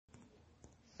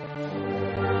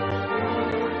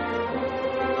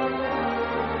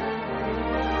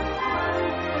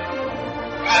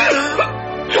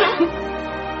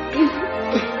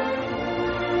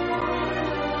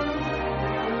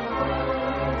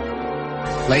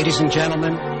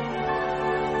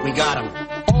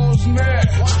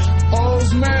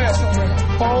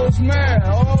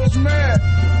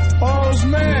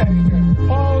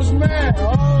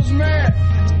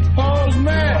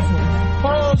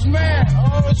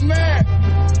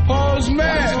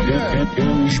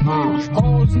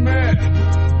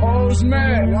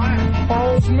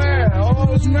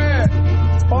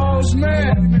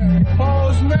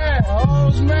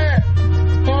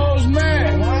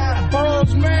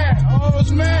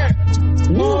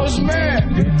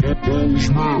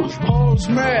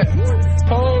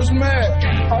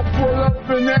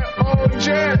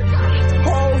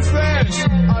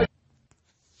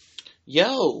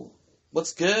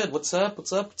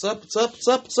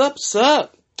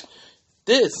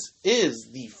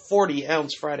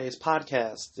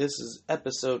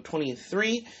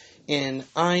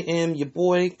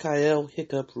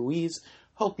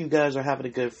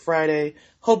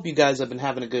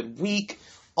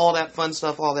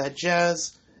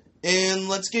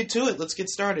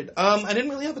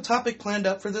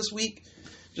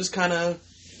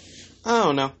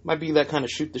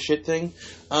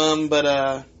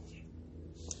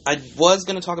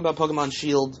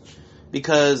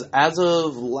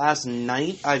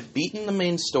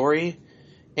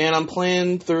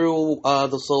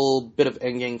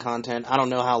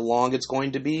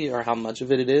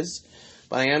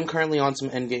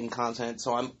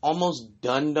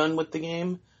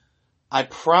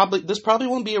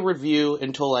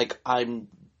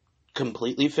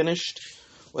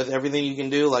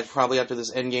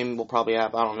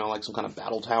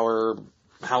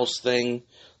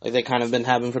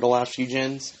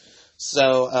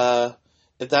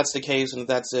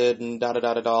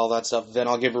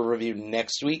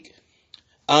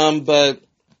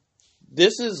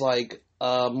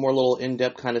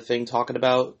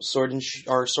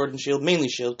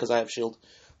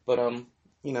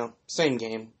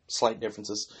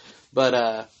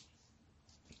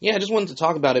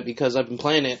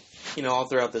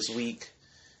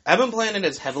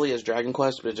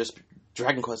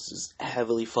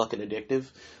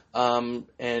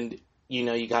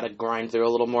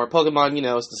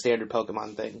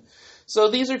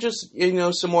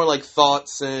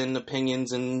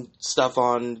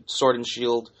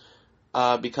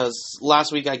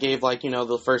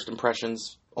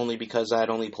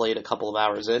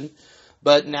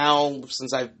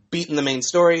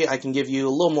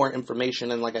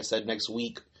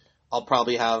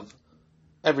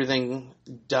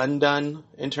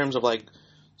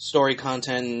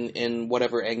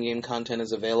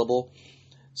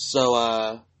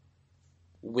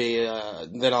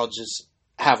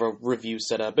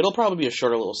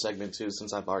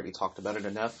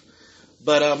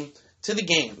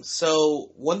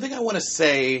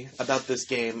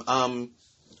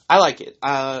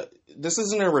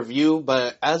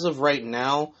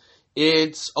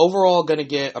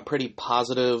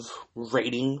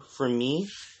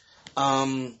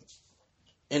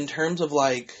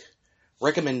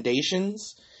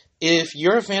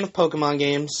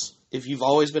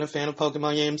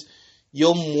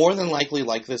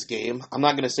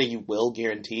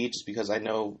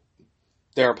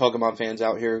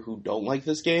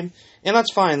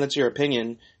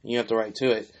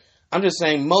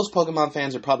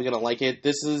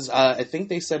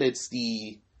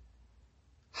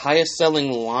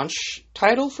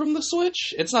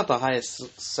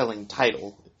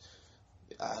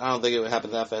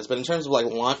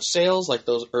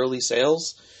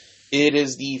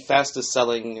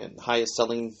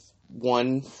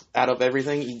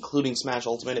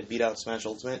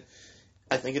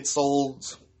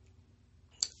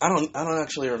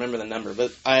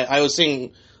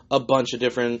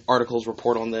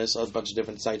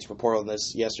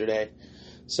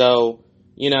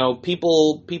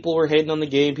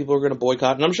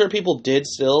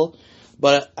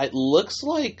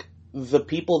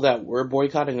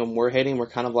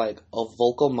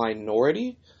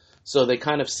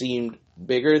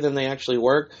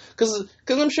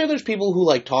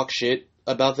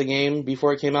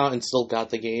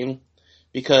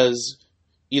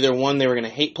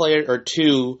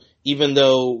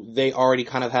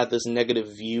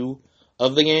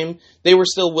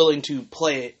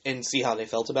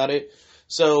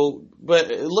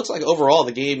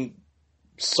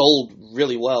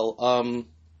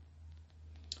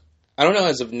I don't know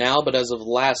as of now, but as of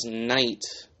last night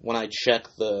when I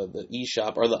checked the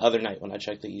eShop, or the other night when I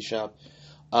checked the eShop,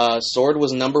 Sword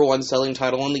was number 1 selling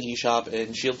title on the eShop,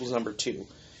 and Shield was number 2.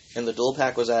 And the dual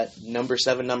pack was at number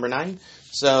 7, number 9.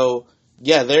 So,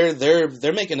 yeah,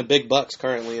 they're making the big bucks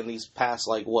currently in these past,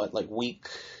 week.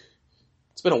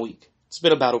 It's been a week. It's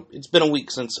been a week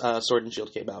since Sword and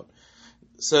Shield came out.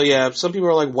 So, yeah, some people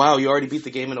are like, wow, you already beat the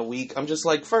game in a week. I'm just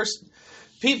like, first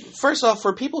off,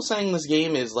 for people saying this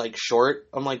game is, short,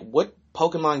 I'm like, what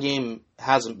Pokemon game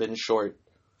hasn't been short?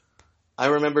 I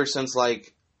remember since, I,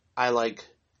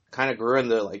 kind of grew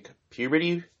into,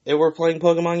 puberty, if we're playing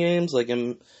Pokemon games,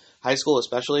 in high school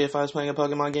especially, if I was playing a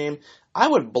Pokemon game, I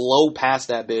would blow past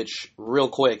that bitch real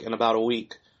quick in about a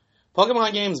week.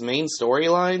 Pokemon games' main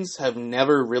storylines have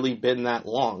never really been that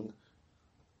long.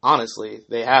 Honestly,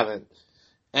 they haven't.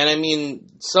 And I mean,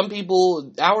 some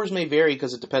people, hours may vary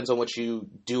because it depends on what you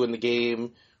do in the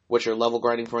game, what you're level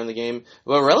grinding for in the game.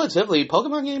 But relatively,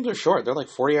 Pokemon games are short. They're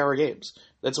 40-hour games.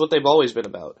 That's what they've always been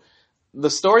about. The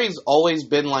story's always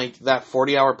been that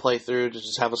 40-hour playthrough to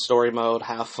just have a story mode,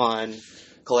 have fun,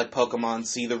 collect Pokemon,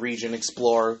 see the region,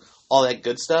 explore, all that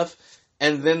good stuff.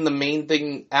 And then the main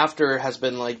thing after has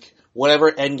been whatever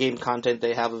endgame content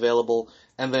they have available,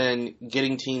 and then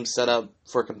getting teams set up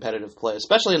for competitive play,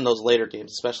 especially in those later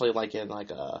games, especially in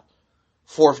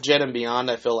 4th gen and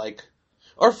beyond, I feel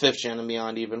or 5th gen and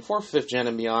beyond even, 4th, 5th gen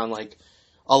and beyond,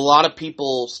 a lot of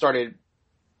people started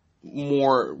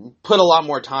put a lot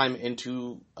more time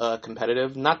into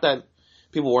competitive. Not that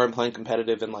people weren't playing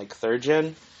competitive in 3rd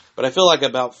gen, but I feel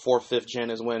about 4th, 5th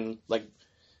gen is when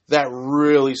that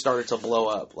really started to blow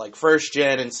up. 1st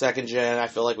gen and 2nd gen, I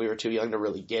feel we were too young to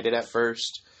really get it at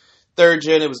first. 3rd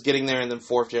gen, it was getting there, and then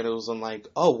 4th gen, it was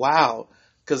oh wow,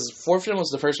 because 4th gen was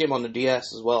the first game on the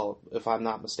DS as well, if I'm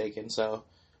not mistaken. So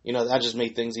that just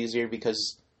made things easier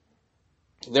because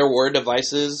there were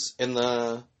devices in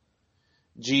the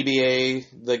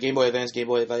GBA, the Game Boy Advance, Game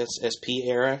Boy Advance SP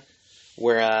era,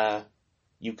 where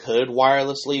you could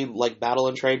wirelessly battle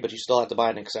and trade, but you still had to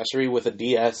buy an accessory. With a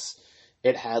DS,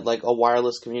 it had a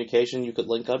wireless communication you could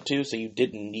link up to, so you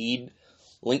didn't need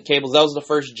link cables. That was the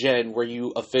first gen where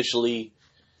you officially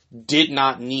did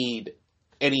not need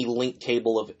any link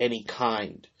cable of any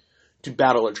kind to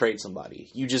battle or trade somebody.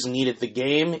 You just needed the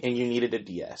game and you needed a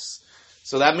DS.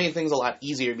 So that made things a lot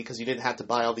easier because you didn't have to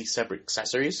buy all these separate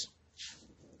accessories.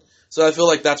 So I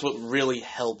feel that's what really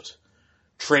helped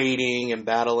trading and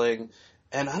battling.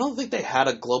 And I don't think they had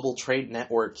a global trade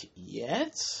network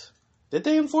yet. Did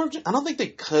they in 4th gen? I don't think they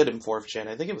could in 4th gen.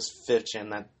 I think it was 5th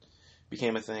gen that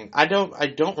became a thing. I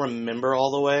don't remember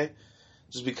all the way,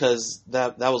 just because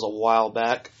that was a while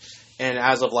back. And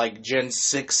as of Gen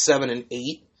 6, 7, and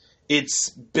 8, it's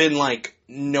been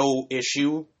no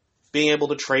issue being able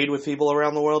to trade with people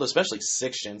around the world, especially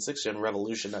 6th gen. 6th gen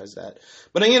revolutionized that.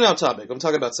 But again, off topic. I'm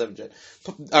talking about 7th gen.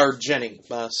 Or Jenny,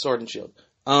 Sword and Shield.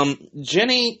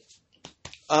 Jenny,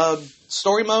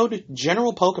 story mode,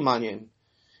 general Pokemon game.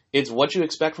 It's what you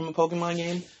expect from a Pokemon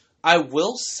game. I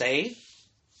will say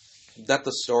that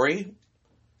the story,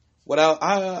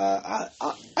 I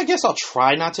guess I'll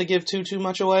try not to give too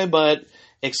much away, but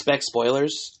expect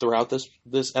spoilers throughout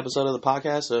this episode of the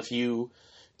podcast. So if you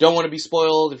don't want to be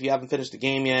spoiled, if you haven't finished the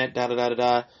game yet,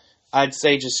 I'd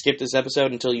say just skip this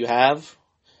episode until you have.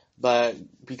 But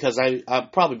because I'll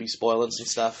probably be spoiling some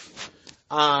stuff.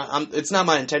 It's not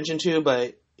my intention to,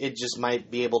 but it just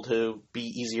might be able to be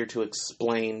easier to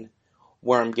explain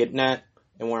where I'm getting at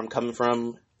and where I'm coming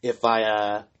from if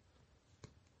I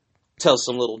tell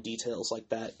some little details like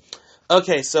that.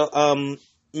 Okay, so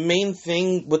main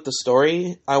thing with the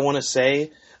story, I want to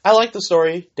say, I like the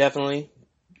story, definitely.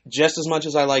 Just as much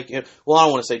as I like it. Well, I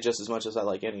don't want to say just as much as I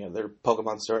like any other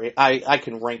Pokemon story. I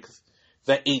can rank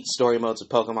the 8 story modes of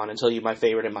Pokemon and tell you my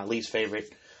favorite and my least favorite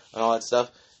and all that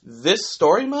stuff. This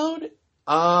story mode,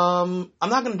 I'm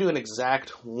not going to do an exact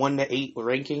 1 to 8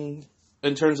 ranking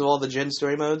in terms of all the gen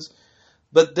story modes,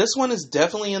 but this one is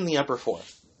definitely in the upper 4.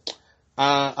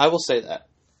 I will say that.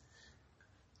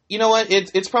 You know what?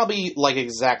 It's probably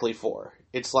exactly 4.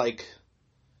 It's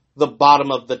the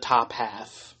bottom of the top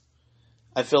half.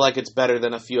 I feel it's better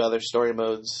than a few other story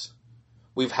modes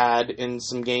we've had in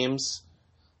some games.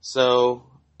 So,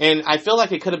 and I feel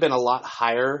it could have been a lot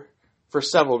higher for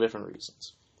several different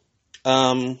reasons.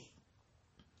 I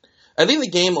think the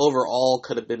game overall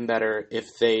could have been better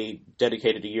if they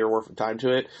dedicated a year worth of time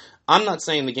to it. I'm not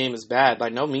saying the game is bad. By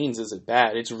no means is it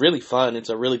bad. It's really fun. It's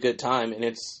a really good time, and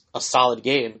it's a solid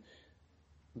game.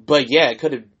 But yeah, it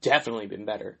could have definitely been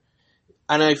better.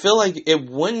 And I feel it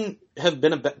wouldn't have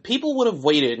been people would have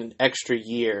waited an extra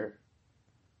year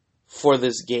for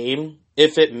this game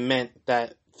if it meant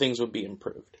that things would be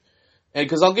improved. And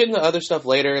because I'll get into other stuff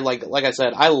later, like I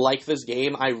said, I like this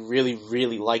game. I really,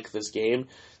 really like this game.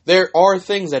 There are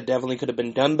things that definitely could have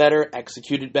been done better,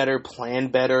 executed better,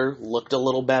 planned better, looked a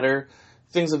little better,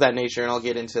 things of that nature, and I'll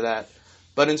get into that.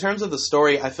 But in terms of the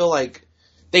story, I feel like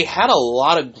they had a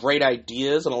lot of great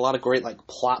ideas and a lot of great, like,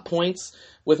 plot points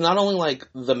with not only, like,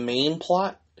 the main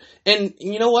plot, and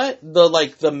you know what?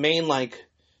 The main, like,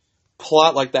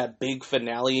 plot, like that big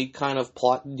finale kind of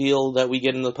plot deal that we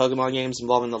get in the Pokemon games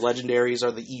involving the legendaries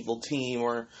or the evil team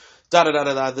or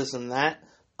da-da-da-da-da, this and that.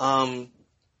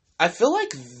 I feel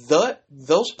like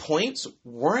those points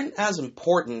weren't as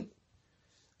important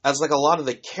as, like, a lot of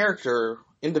the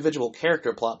individual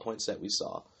character plot points that we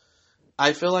saw.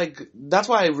 I feel like that's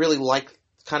why I really like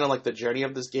kind of like the journey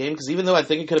of this game, because even though I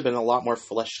think it could have been a lot more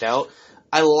fleshed out,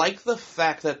 I like the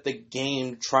fact that the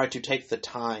game tried to take the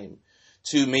time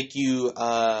to make you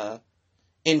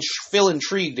feel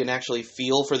intrigued and actually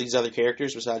feel for these other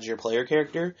characters besides your player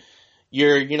character.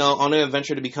 You're, on an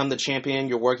adventure to become the champion,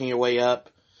 you're working your way up,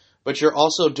 but you're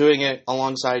also doing it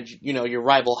alongside, your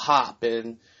rival Hop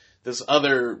and this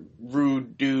other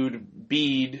rude dude,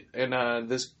 Bede, and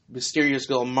this mysterious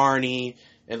girl, Marnie,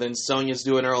 and then Sonia's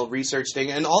doing her old research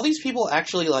thing, and all these people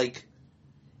actually, like,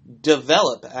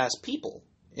 develop as people,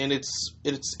 and it's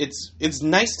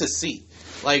nice to see.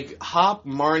 Like, Hop,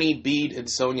 Marnie, Bede, and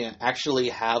Sonia actually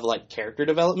have, like, character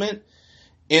development,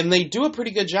 and they do a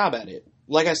pretty good job at it.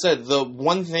 Like I said, the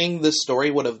one thing this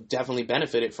story would have definitely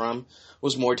benefited from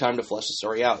was more time to flesh the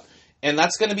story out. And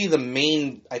that's going to be the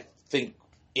main, I think,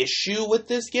 issue with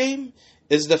this game,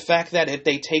 is the fact that if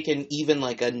they taken even,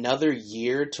 like, another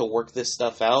year to work this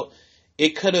stuff out,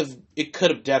 it could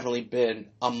have definitely been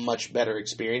a much better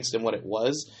experience than what it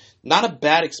was. Not a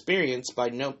bad experience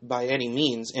by any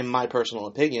means, in my personal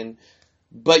opinion,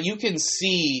 but you can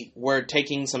see where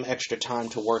taking some extra time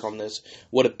to work on this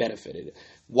would have benefited.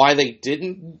 Why they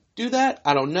didn't do that,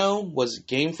 I don't know. Was it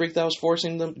Game Freak that was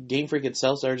forcing them? Game Freak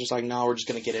itself, they were just like, no, we're just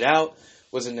going to get it out.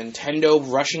 Was it Nintendo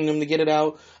rushing them to get it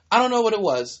out? I don't know what it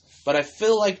was, but I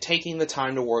feel like taking the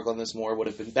time to work on this more would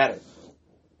have been better.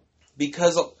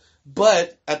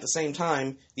 But at the same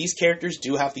time, these characters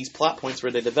do have these plot points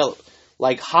where they develop.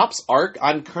 Like, Hop's arc,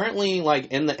 I'm currently, like,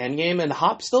 in the endgame, and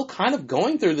Hop's still kind of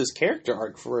going through this character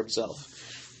arc for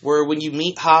himself. Where when you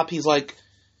meet Hop, he's like...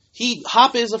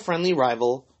 Hop is a friendly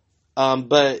rival,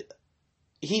 but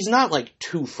he's not, like,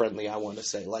 too friendly, I want to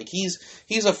say. Like,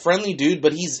 he's a friendly dude,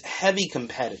 but he's heavy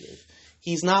competitive.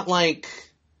 He's not, like,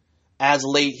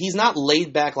 he's not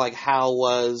laid back like Hal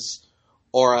was,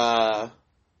 or,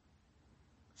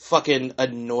 fucking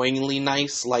annoyingly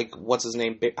nice, like, what's his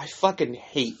name? I fucking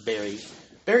hate Barry.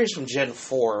 Barry's from Gen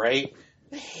 4, right?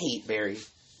 I hate Barry.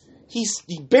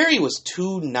 Barry was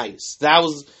too nice. That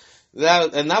was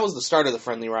the start of the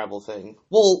friendly rival thing.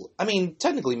 Well, I mean,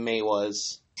 technically May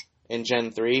was in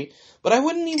Gen 3, but I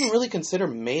wouldn't even really consider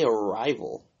May a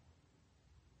rival.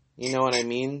 You know what I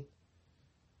mean?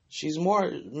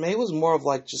 May was more of,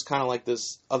 like, just kind of like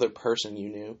this other person you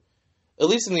knew. At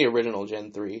least in the original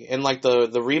Gen 3. And, like,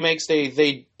 the remakes,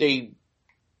 they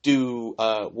do,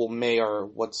 May, or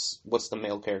what's the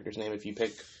male character's name if you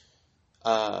pick,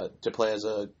 to play as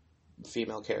a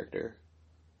female character?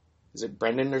 Is it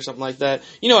Brendan or something like that?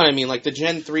 You know what I mean? Like, the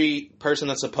Gen 3 person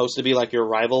that's supposed to be, like, your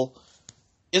rival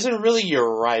isn't really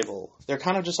your rival. They're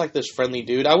kind of just, like, this friendly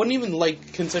dude. I wouldn't even,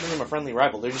 like, consider them a friendly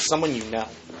rival. They're just someone you know.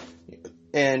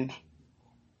 And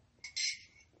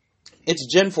it's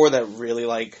Gen 4 that really,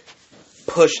 like,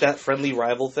 pushed that friendly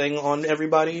rival thing on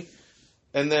everybody.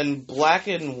 And then Black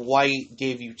and White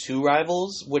gave you two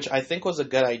rivals, which I think was a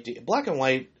good idea. Black and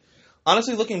White,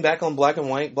 honestly, looking back on Black and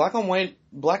White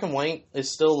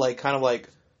is still, like, kind of like,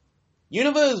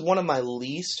 Unova is one of my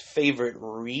least favorite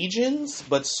regions,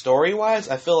 but story-wise,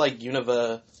 I feel like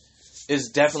Unova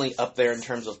is definitely up there in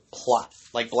terms of plot.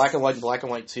 Like, Black and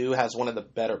White 2 has one of the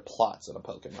better plots in a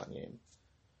Pokemon game.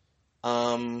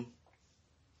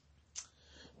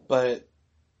 But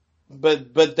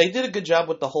they did a good job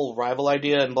with the whole rival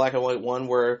idea in Black and White 1,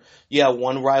 where, yeah,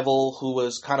 one rival who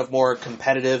was kind of more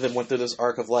competitive and went through this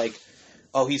arc of, like,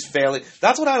 oh, he's failing.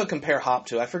 That's what I would compare Hop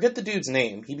to. I forget the dude's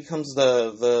name. He becomes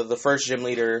the first gym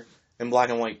leader in Black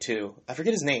and White 2. I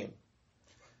forget his name.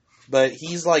 But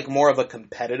he's, like, more of a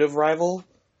competitive rival.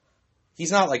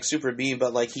 He's not, like, super B,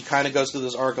 but, like, he kind of goes through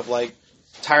this arc of, like,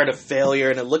 tired of failure,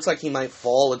 and it looks like he might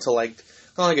fall into, like,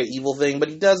 kind of like an evil thing, but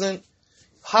he doesn't.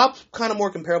 Hop's kind of more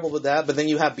comparable with that, but then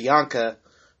you have Bianca,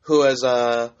 who is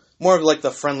more of, like,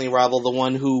 the friendly rival, the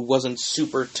one who wasn't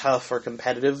super tough or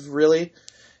competitive, really.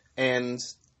 And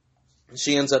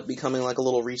she ends up becoming, like, a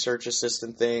little research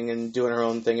assistant thing and doing her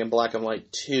own thing in Black and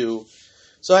White 2.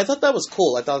 So I thought that was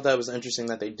cool. I thought that was interesting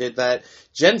that they did that.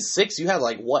 Gen 6, you had,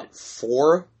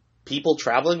 4 people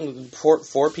traveling?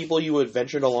 Four people you had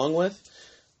ventured along with?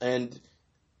 And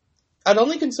I'd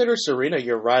only consider Serena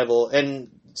your rival.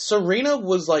 And Serena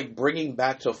was, bringing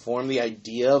back to form the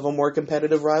idea of a more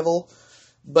competitive rival.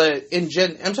 But I'm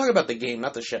talking about the game,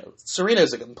 not the show. Serena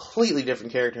is a completely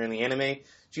different character in the anime.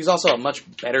 She's also a much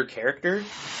better character.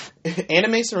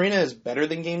 Anime Serena is better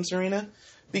than game Serena.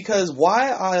 Because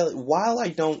while I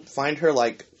don't find her,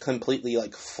 completely,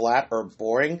 flat or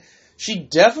boring, she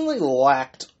definitely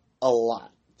lacked a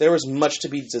lot. There was much to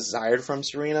be desired from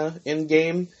Serena in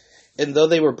game. And though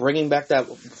they were bringing back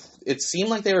it seemed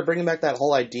like they were bringing back that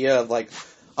whole idea of,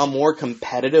 a more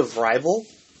competitive rival.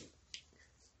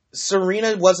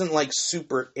 Serena wasn't,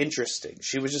 super interesting.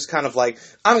 She was just kind of I'm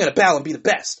going to battle and be the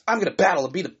best. I'm going to battle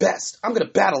and be the best. I'm going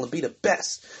to battle and be the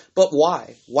best. But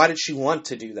why? Why did she want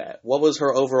to do that? What was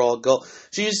her overall goal?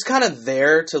 She was kind of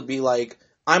there to be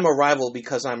I'm a rival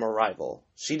because I'm a rival.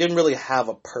 She didn't really have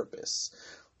a purpose.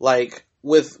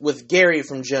 With Gary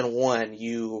from Gen 1,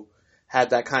 you had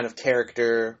that kind of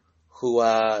character who,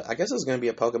 I guess it was going to be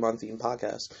a Pokemon-themed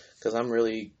podcast, because I'm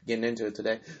really getting into it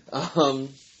today.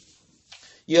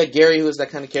 You had Gary, who was that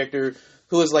kind of character,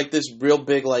 who was this real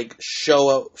big,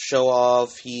 show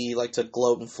off. He liked to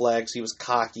gloat and flex. He was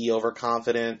cocky,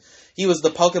 overconfident. He was the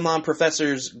Pokemon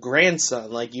professor's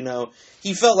grandson.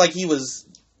 He felt like he was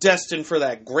destined for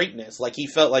that greatness. He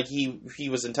felt like he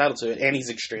was entitled to it, and he's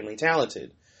extremely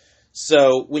talented.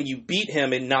 So when you beat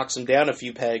him, it knocks him down a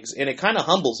few pegs, and it kind of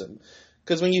humbles him.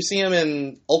 Because when you see him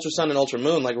in Ultra Sun and Ultra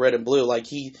Moon, Red and Blue,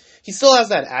 he still has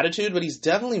that attitude, but he's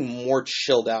definitely more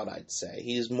chilled out, I'd say.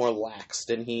 He's more lax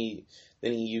than he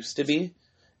used to be.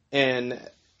 And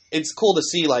it's cool to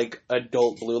see,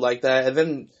 adult Blue like that. And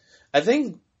then I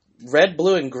think Red,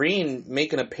 Blue, and Green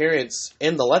make an appearance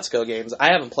in the Let's Go games.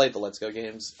 I haven't played the Let's Go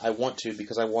games. I want to,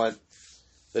 because I want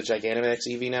the Gigantamax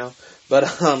Eevee now.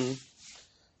 But,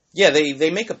 yeah,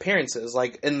 they make appearances.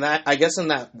 In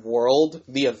that world,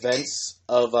 the events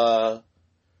of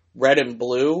Red and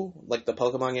Blue, the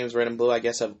Pokemon games Red and Blue, I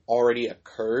guess have already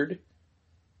occurred.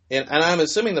 And I'm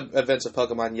assuming the events of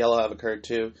Pokemon Yellow have occurred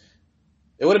too.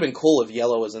 It would have been cool if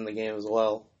Yellow was in the game as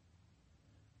well.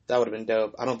 That would have been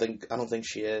dope. I don't think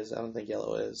she is. I don't think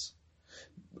Yellow is.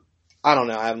 I don't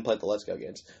know. I haven't played the Let's Go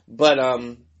games. But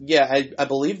yeah, I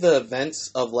believe the events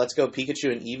of Let's Go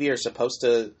Pikachu and Eevee are supposed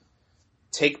to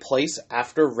take place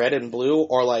after Red and Blue,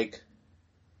 or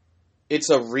it's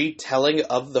a retelling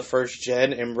of the first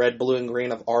gen, and Red, Blue, and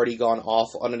Green have already gone off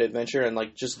on an adventure, and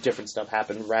just different stuff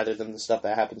happened rather than the stuff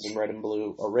that happens in Red and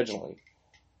Blue originally.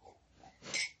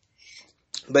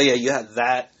 But yeah, you had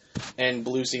that, and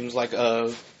Blue seems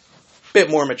a bit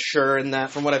more mature in that.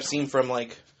 From what I've seen from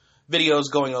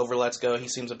videos going over Let's Go, he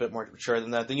seems a bit more mature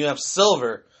than that. Then you have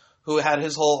Silver, who had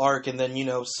his whole arc, and then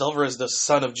Silver is the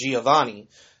son of Giovanni.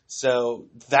 So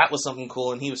that was something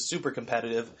cool, and he was super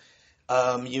competitive.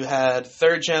 You had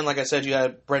 3rd gen, like I said, you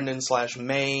had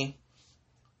Brendan/May.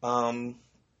 And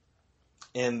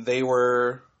they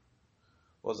were...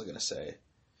 What was I going to say?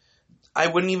 I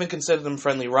wouldn't even consider them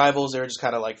friendly rivals. They were just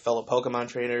kind of fellow Pokemon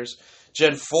trainers.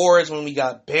 Gen 4 is when we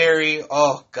got Barry.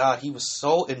 Oh, God, he was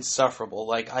so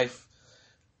insufferable.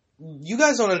 You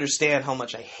guys don't understand how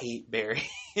much I hate Barry.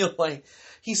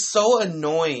 He's so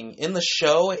annoying in the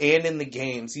show and in the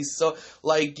games. He's so,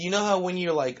 do you know how when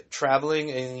you're,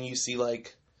 traveling and you see,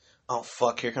 oh,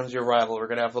 fuck, here comes your rival, we're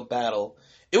gonna have a battle.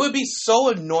 It would be so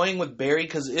annoying with Barry,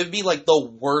 because it'd be, the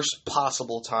worst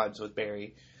possible times with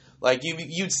Barry.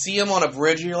 You'd see him on a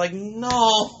bridge, and you're like,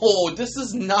 no, this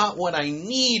is not what I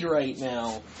need right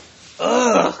now.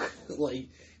 Ugh!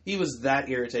 He was that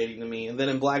irritating to me. And then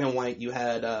in Black and White, you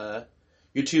had,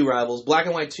 your two rivals. Black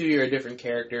and White 2, you're a different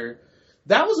character.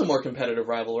 That was a more competitive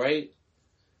rival, right?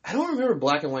 I don't remember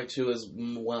Black and White 2 as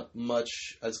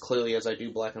much as clearly as I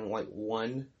do Black and White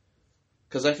 1.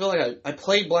 Because I feel like I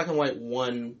played Black and White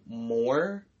 1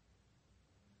 more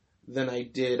than I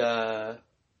did,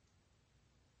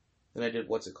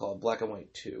 what's it called? Black and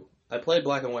White 2. I played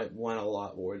Black and White 1 a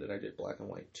lot more than I did Black and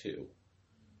White 2.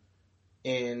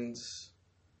 And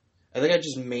I think I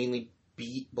just mainly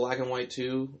beat Black and White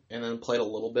 2, and then played a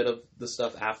little bit of the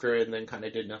stuff after it, and then kind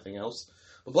of did nothing else.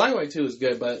 But Black and White 2 is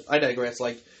good, but I digress.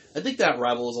 I think that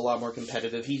rival is a lot more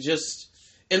competitive.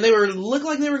 And they looked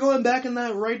like they were going back in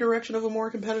that right direction of a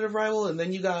more competitive rival, and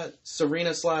then you got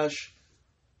Serena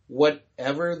 /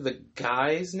 whatever the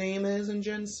guy's name is in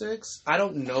Gen 6. I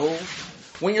don't know.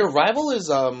 When your rival is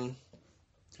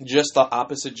just the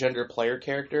opposite gender player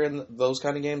character in those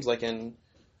kind of games, like in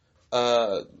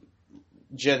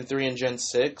Gen 3 and Gen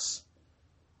 6,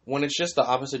 when it's just the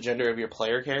opposite gender of your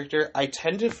player character, I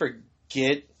tend to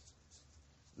forget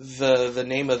the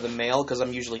name of the male because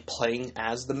I'm usually playing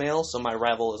as the male, so my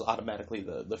rival is automatically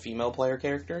the female player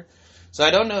character. So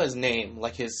I don't know his name,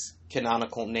 like his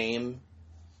canonical name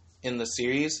in the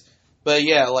series. But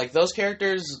yeah, like those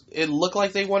characters, it looked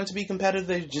like they wanted to be competitive.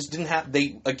 They just didn't have,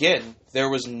 there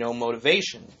was no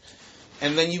motivation.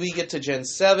 And then you get to Gen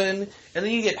 7, and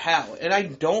then you get Hal. And I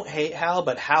don't hate Hal,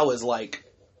 but Hal is like,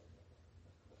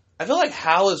 I feel like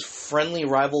Hal is friendly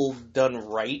rival done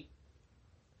right.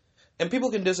 And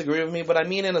people can disagree with me, but I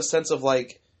mean in a sense of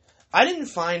like, I didn't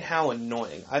find Hal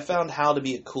annoying. I found Hal to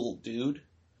be a cool dude.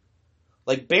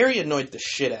 Like, Barry annoyed the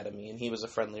shit out of me, and he was a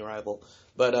friendly rival.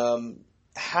 But,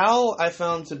 Hal I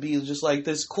found to be just like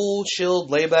this cool,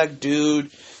 chilled, layback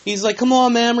dude. He's like, come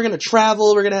on, man, we're gonna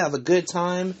travel, we're gonna have a good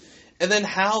time. And then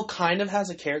Hal kind of has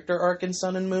a character arc in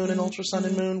Sun and Moon and Ultra Sun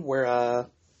and Moon, where,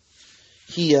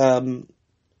 he,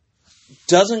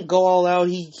 doesn't go all out.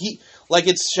 He like,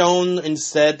 it's shown and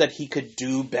said that he could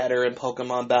do better in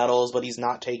Pokemon battles, but he's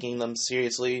not taking them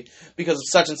seriously because of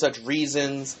such and such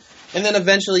reasons. And then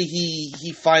eventually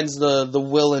he finds the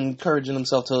will and courage in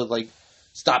himself to, like,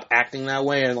 stop acting that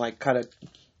way and, like, kind of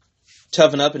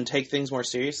toughen up and take things more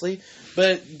seriously.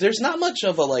 But there's not much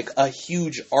of a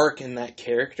huge arc in that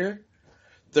character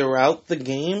throughout the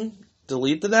game to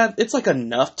lead to that. It's, like,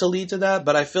 enough to lead to that,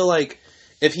 but I feel like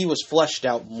if he was fleshed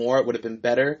out more, it would have been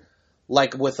better.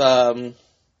 Like with, why am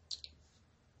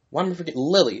I forgetting?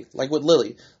 Lily. Like with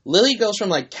Lily. Lily goes from,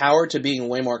 like, coward to being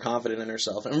way more confident in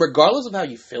herself. And regardless of how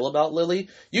you feel about Lily,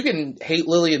 you can hate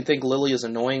Lily and think Lily is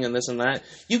annoying and this and that.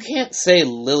 You can't say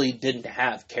Lily didn't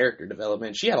have character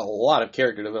development. She had a lot of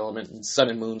character development in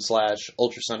Sun and Moon /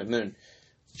 Ultra Sun and Moon.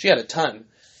 She had a ton.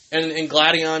 And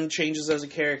Gladion changes as a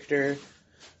character.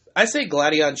 I say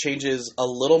Gladion changes a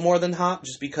little more than Hop,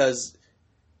 just because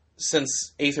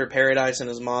since Aether Paradise and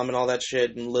his mom and all that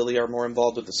shit and Lily are more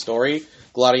involved with the story,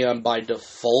 Gladion by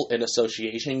default and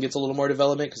association gets a little more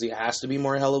development because he has to be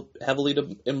more heavily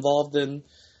involved than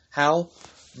Hal.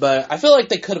 But I feel like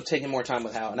they could have taken more time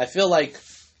with Hal. And I feel like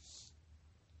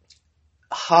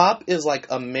Hop is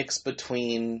like a mix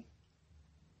between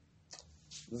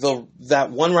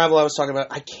that one rival I was talking about.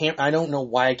 I don't know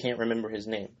why I can't remember his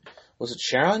name. Was it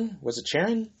Sharon? I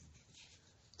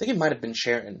think it might have been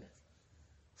Sharon.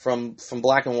 From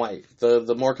Black and White,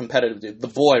 the more competitive dude, the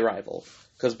boy rival,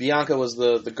 because Bianca was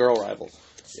the girl rival.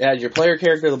 You had your player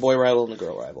character, the boy rival, and the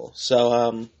girl rival.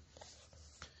 So,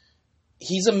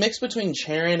 he's a mix between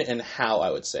Charon and Hal,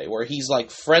 I would say, where he's, like,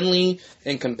 friendly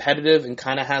and competitive and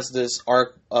kind of has this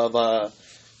arc of,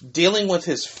 dealing with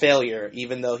his failure,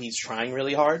 even though he's trying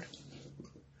really hard.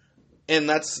 And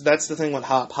that's the thing with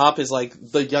Hop. Hop is, like,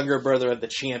 the younger brother of the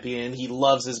champion. He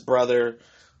loves his brother,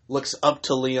 looks up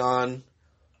to Leon,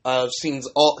 has seen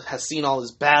all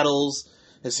his battles,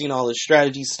 has seen all his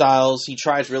strategy styles. He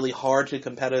tries really hard to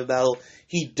competitive battle.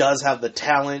 He does have the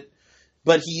talent,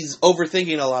 but he's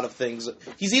overthinking a lot of things.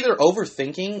 He's either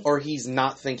overthinking or he's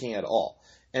not thinking at all.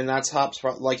 And that's Hop's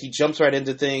problem. Like, he jumps right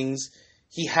into things.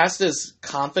 He has this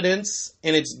confidence,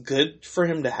 and it's good for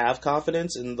him to have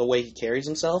confidence in the way he carries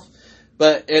himself,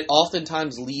 but it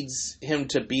oftentimes leads him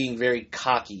to being very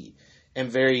cocky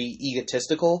and very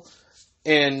egotistical.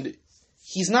 And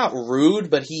he's not rude,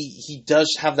 but he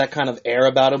does have that kind of air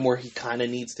about him where he kind of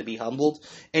needs to be humbled.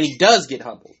 And he does get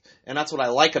humbled. And that's what I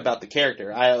like about the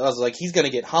character. I was like, he's going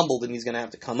to get humbled and he's going to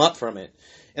have to come up from it.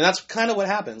 And that's kind of what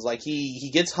happens. Like, he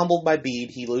gets humbled by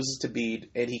Bede, he loses to Bede,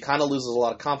 and he kind of loses a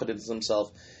lot of confidence in himself.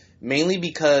 Mainly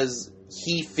because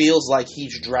he feels like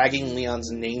he's dragging Leon's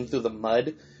name through the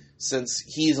mud. Since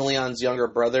he's Leon's younger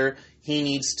brother, he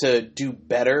needs to do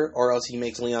better or else he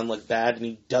makes Leon look bad, and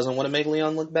he doesn't want to make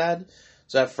Leon look bad.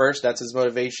 So at first, that's his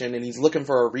motivation, and he's looking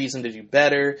for a reason to do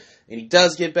better, and he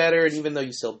does get better, and even though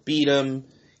you still beat him,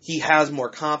 he has more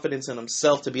confidence in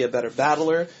himself to be a better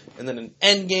battler. And then in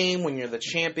endgame, when you're the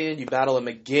champion, you battle him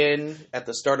again at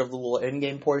the start of the little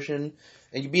endgame portion,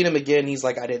 and you beat him again. He's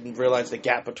like, I didn't realize the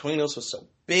gap between us was so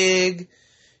big.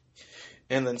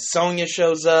 And then Sonia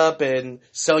shows up, and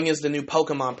Sonia's the new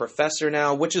Pokemon professor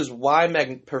now, which is why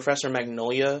Professor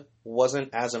Magnolia wasn't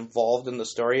as involved in the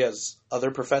story as other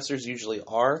professors usually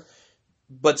are.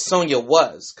 But Sonia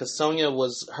was, because Sonia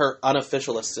was her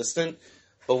unofficial assistant.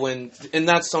 And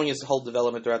that's Sonia's whole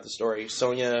development throughout the story.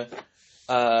 Sonia,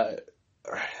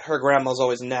 her grandma's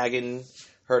always nagging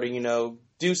her to,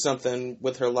 do something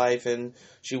with her life, and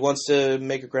she wants to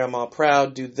make her grandma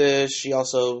proud, do this. She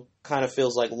also kind of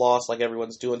feels like lost, like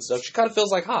everyone's doing stuff. She kind of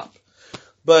feels like Hop.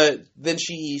 But then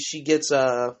she gets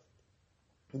that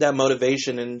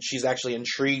motivation, and she's actually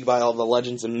intrigued by all the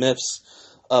legends and myths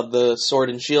of the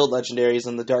Sword and Shield legendaries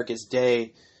in the Darkest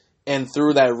Day, and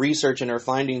through that research and her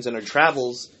findings and her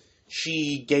travels,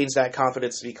 she gains that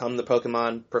confidence to become the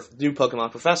new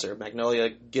Pokemon professor. Magnolia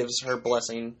gives her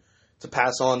blessing to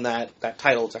pass on that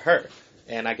title to her,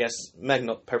 and I guess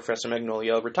Professor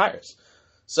Magnolia retires.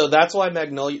 So that's why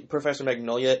Professor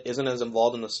Magnolia isn't as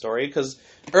involved in the story, because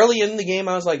early in the game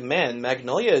I was like, man,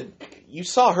 Magnolia, you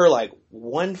saw her like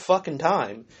one fucking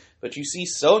time, but you see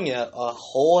Sonia a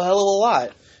whole hell of a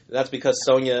lot. That's because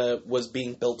Sonia was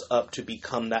being built up to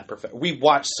become that professor. We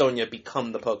watched Sonia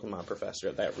become the Pokemon professor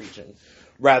of that region,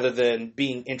 rather than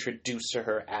being introduced to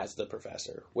her as the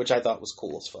professor, which I thought was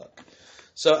cool as fuck.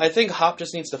 So I think Hop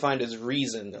just needs to find his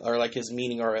reason, or like his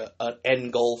meaning, or an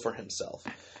end goal for himself.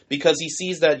 Because he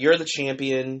sees that you're the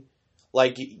champion,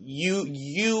 like,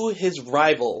 you, his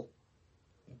rival,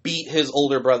 beat his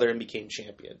older brother and became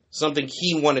champion. Something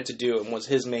he wanted to do and was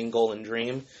his main goal and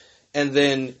dream. And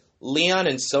then Leon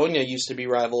and Sonia used to be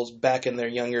rivals back in their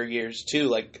younger years too,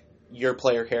 like your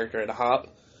player character in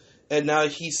Hop. And now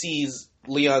he sees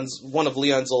one of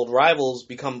Leon's old rivals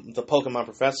become the Pokemon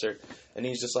professor. And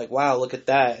he's just like, wow, look at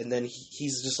that. And then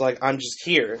he's just like, I'm just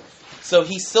here. So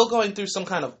he's still going through some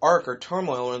kind of arc or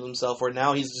turmoil with himself, where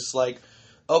now he's just like,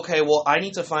 okay, well, I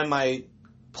need to find my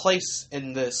place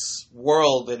in this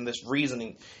world and this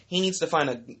reasoning. He needs to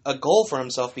find a goal for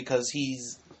himself, because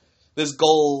this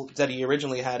goal that he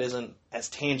originally had isn't as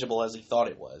tangible as he thought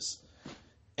it was.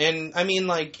 And, I mean,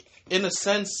 like, in a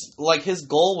sense, like, his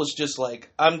goal was just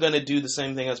like, I'm going to do the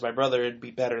same thing as my brother and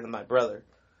be better than my brother.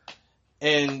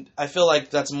 And I feel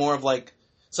like that's more of, like,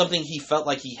 something he felt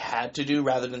like he had to do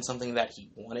rather than something that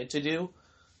he wanted to do.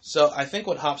 So I think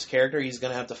with Hop's character, he's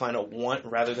going to have to find a want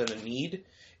rather than a need.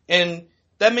 And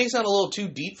that may sound a little too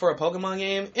deep for a Pokemon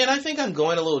game. And I think I'm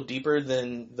going a little deeper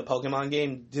than the Pokemon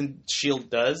game, than Shield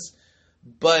does.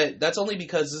 But that's only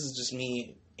because this is just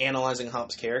me analyzing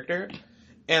Hop's character.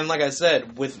 And like I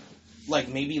said, with like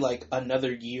maybe like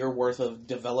another year worth of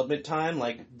development time,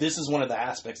 like this is one of the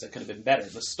aspects that could have been better.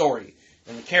 The story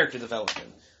and the character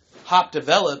development. Hop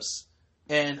develops,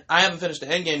 and I haven't finished the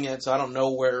endgame yet, so I don't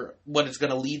know what it's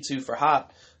going to lead to for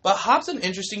Hop. But Hop's an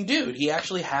interesting dude. He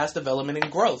actually has development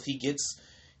and growth.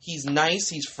 He's nice,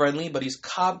 he's friendly, but he's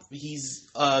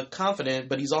confident,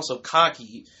 but he's also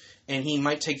cocky, and he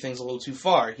might take things a little too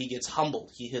far. He gets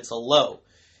humbled. He hits a low.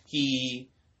 He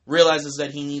realizes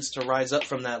that he needs to rise up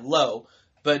from that low,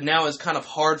 but now it's kind of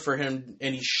hard for him,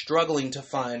 and he's struggling to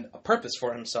find a purpose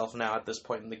for himself now at this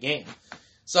point in the game.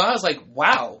 So I was like,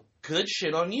 wow, good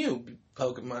shit on you,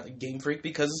 Pokemon Game Freak,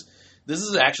 because this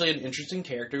is actually an interesting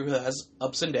character who has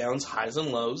ups and downs, highs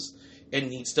and lows, and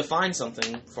needs to find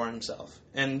something for himself.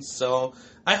 And so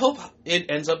I hope it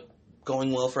ends up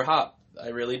going well for Hop. I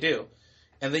really do.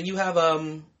 And then you have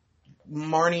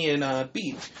Marnie and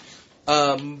Bede.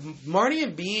 Marnie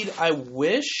and Bede, I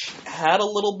wish had a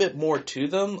little bit more to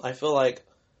them. I feel like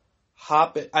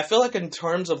in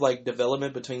terms of like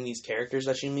development between these characters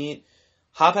that you meet,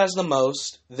 Hop has the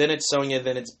most, then it's Sonia,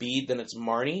 then it's Bede, then it's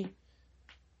Marnie.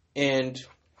 And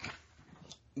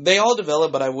they all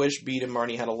develop, but I wish Bede and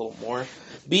Marnie had a little more.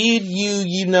 Bede, Bede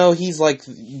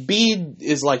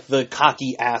is like the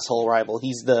cocky asshole rival.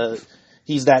 He's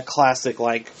that classic,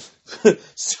 like,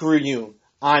 screw you,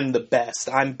 I'm the best,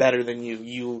 I'm better than you,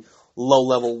 you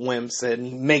low-level wimps, and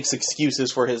he makes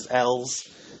excuses for his L's.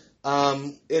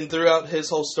 And throughout his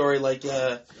whole story, like,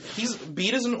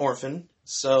 Bede is an orphan,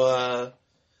 so,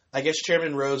 I guess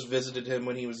Chairman Rose visited him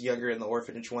when he was younger in the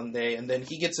orphanage one day, and then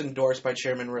he gets endorsed by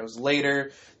Chairman Rose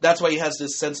later. That's why he has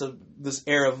this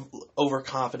air of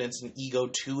overconfidence and ego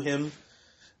to him.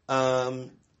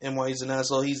 And why he's an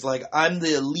asshole. He's like, I'm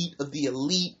the elite of the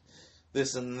elite,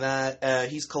 this and that.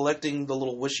 He's collecting the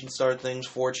little wishing star things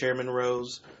for Chairman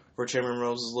Rose's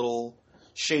little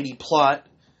shady plot.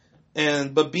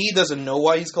 But Bede doesn't know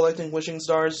why he's collecting wishing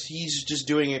stars. He's just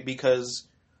doing it because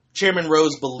Chairman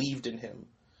Rose believed in him.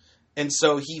 And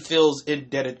so he feels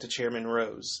indebted to Chairman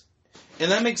Rose.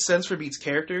 And that makes sense for Bede's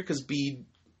character, because Bede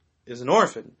is an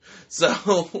orphan.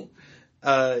 So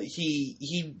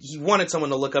he wanted someone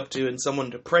to look up to and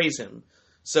someone to praise him.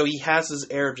 So he has this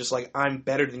air of just like, I'm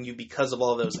better than you because of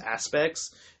all those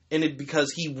aspects. And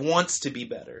because he wants to be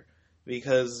better.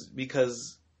 Because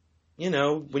you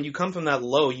know, when you come from that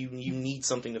low, you need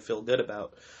something to feel good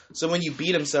about. So when you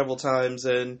beat him several times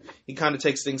and he kind of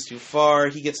takes things too far,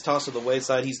 he gets tossed to the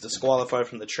wayside. He's disqualified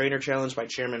from the trainer challenge by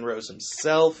Chairman Rose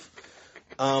himself.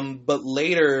 But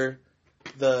later,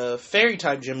 the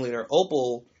fairy-type gym leader,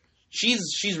 Opal,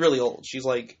 she's really old. She's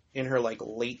like in her like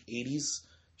late 80s.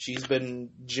 She's been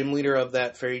gym leader of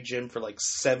that fairy gym for like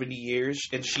 70 years,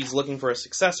 and she's looking for a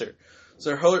successor.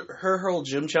 So her whole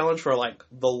gym challenge for, like,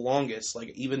 the longest,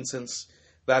 like, even since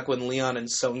back when Leon and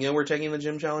Sonya were taking the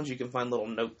gym challenge, you can find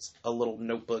a little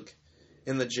notebook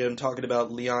in the gym talking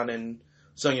about Leon and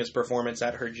Sonya's performance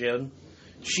at her gym.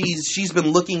 She's been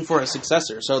looking for a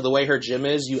successor. So the way her gym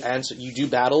is, you do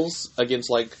battles against,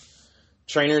 like,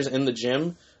 trainers in the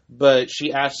gym, but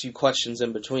she asks you questions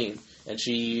in between, and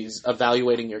she's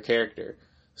evaluating your character.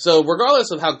 So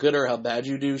regardless of how good or how bad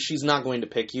you do, she's not going to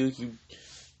pick you.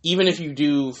 Even if you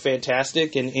do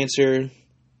fantastic and answer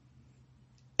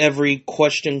every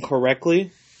question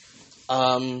correctly,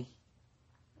 what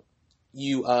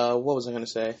was I going to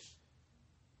say?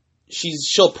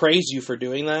 She'll praise you for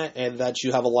doing that, and that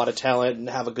you have a lot of talent and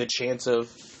have a good chance of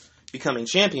becoming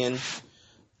champion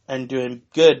and doing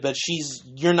good, but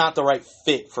you're not the right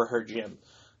fit for her gym.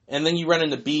 And then you run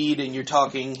into Bede, and you're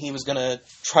talking, he was going to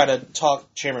try to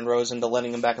talk Chairman Rose into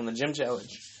letting him back in the gym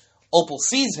challenge. Opal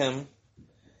sees him,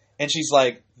 and she's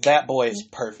like, that boy is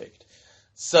perfect.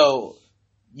 So,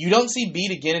 you don't see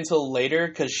Bede again until later,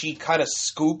 because she kind of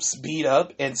scoops Bede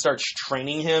up and starts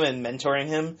training him and mentoring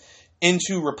him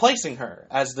into replacing her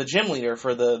as the gym leader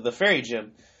for the fairy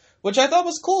gym. Which I thought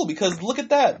was cool, because look at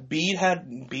that.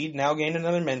 Bede now gained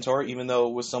another mentor, even though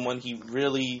it was someone he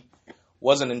really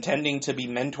wasn't intending to be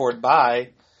mentored by.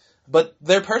 But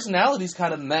their personalities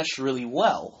kind of mesh really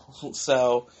well.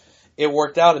 So it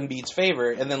worked out in Bede's favor.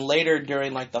 And then later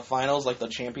during, like, the finals, like the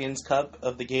Champions Cup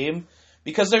of the game,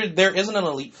 because there isn't an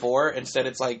Elite Four, instead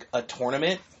it's like a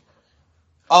tournament.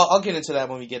 I'll get into that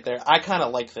when we get there. I kind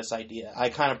of like this idea. I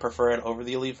kind of prefer it over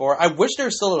the Elite Four. I wish there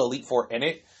was still an Elite Four in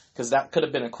it, because that could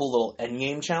have been a cool little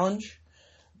endgame challenge.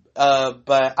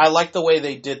 But I like the way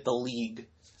they did the league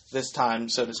this time,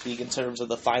 so to speak, in terms of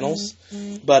the finals.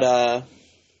 Mm-hmm. But,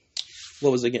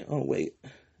 what was it again? Oh, wait.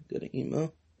 Got an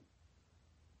email.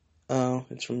 Oh,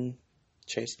 it's from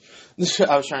Chase.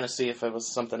 I was trying to see if it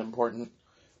was something important.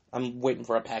 I'm waiting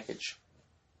for a package.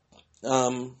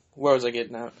 Where was I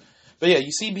getting at? But yeah,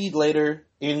 you see Bede later,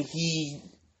 and he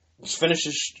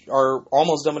finishes, or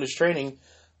almost done with his training,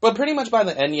 but pretty much by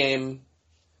the end game,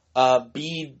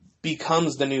 Bede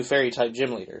becomes the new fairy-type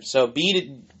gym leader. So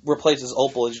Bede replaces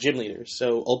Opal as gym leader,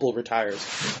 so Opal retires.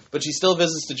 But she still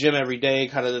visits the gym every day,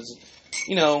 kind of,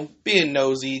 being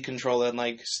nosy, controlling,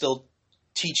 like, still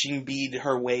teaching Bede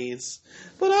her ways.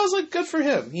 But I was like, good for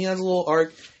him. He has a little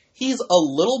arc. He's a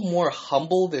little more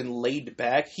humbled and laid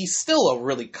back. He's still a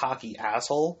really cocky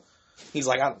asshole. He's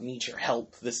like, I don't need your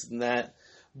help, this and that.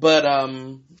 But,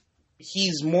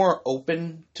 he's more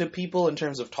open to people in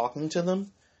terms of talking to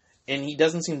them, and he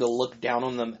doesn't seem to look down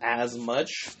on them as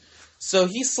much. So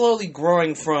he's slowly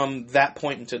growing from that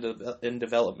point in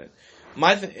development.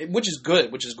 Which is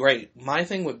good, which is great. My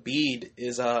thing with Bede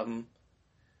is, I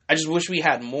just wish we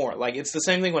had more. Like, it's the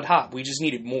same thing with Hop. We just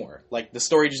needed more. Like, the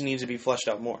story just needs to be fleshed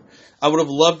out more. I would have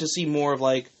loved to see more of,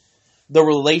 like, the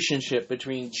relationship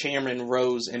between Chairman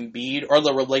Rose and Bede, or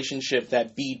the relationship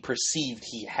that Bede perceived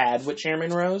he had with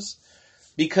Chairman Rose.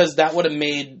 Because that would have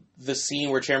made the scene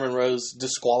where Chairman Rose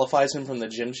disqualifies him from the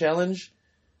gym challenge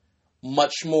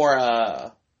much more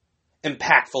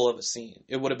impactful of a scene.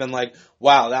 It would have been like,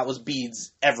 wow, that was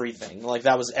Bede's everything. Like,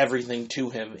 that was everything to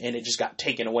him, and it just got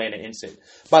taken away in an instant.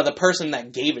 By the person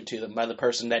that gave it to them, by the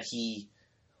person that he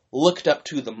looked up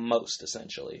to the most,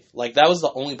 essentially. Like, that was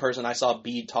the only person I saw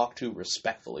Bede talk to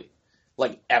respectfully.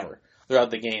 Like, ever. Throughout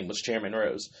the game was Chairman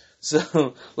Rose.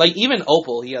 So, like, even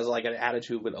Opal, he has, like, an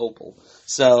attitude with Opal.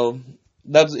 So,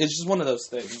 it's just one of those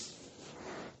things.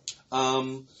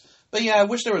 But yeah, I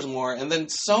wish there was more. And then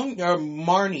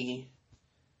Marnie,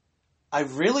 I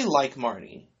really like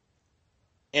Marnie.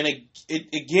 And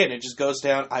it just goes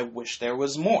down, I wish there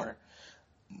was more.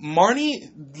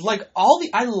 Marnie, like,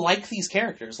 I like these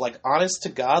characters. Like, honest to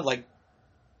God, like,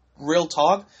 real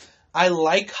talk, I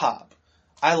like Hop.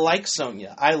 I like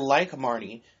Sonya. I like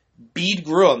Marnie. Bede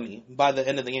grew on me by the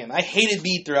end of the game. I hated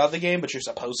Bede throughout the game, but you're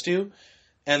supposed to.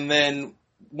 And then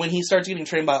when he starts getting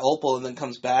trained by Opal and then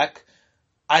comes back,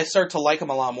 I start to like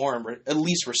him a lot more and at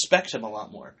least respect him a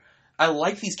lot more. I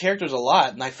like these characters a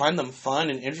lot, and I find them fun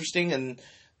and interesting, and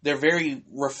they're very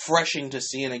refreshing to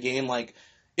see in a game. Like,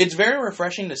 it's very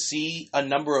refreshing to see a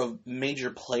number of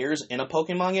major players in a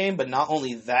Pokemon game, but not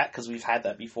only that, because we've had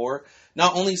that before,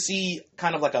 not only see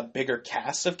kind of like a bigger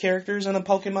cast of characters in a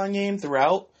Pokemon game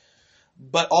throughout,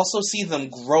 but also see them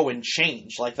grow and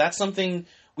change. Like, that's something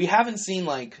we haven't seen,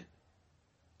 like,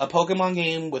 a Pokemon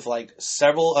game with, like,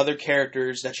 several other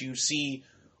characters that you see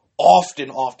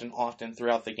often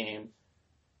throughout the game,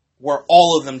 where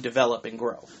all of them develop and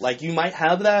grow. Like, you might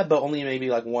have that, but only maybe,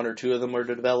 like, one or two of them are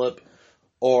to develop,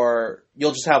 or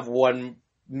you'll just have one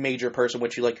major person,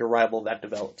 which you like your rival, that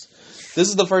develops. This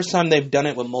is the first time they've done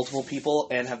it with multiple people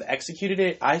and have executed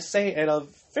it, I say, in a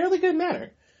fairly good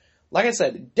manner. Like I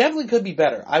said, it definitely could be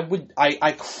better.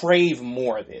 I crave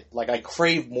more of it. Like, I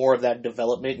crave more of that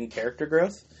development and character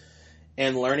growth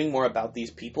and learning more about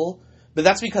these people. But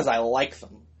that's because I like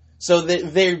them. So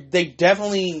they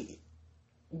definitely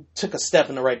took a step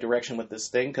in the right direction with this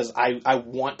thing, because I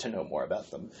want to know more about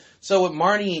them. So with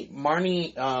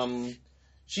Marnie,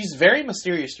 she's very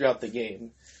mysterious throughout the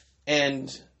game. And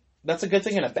that's a good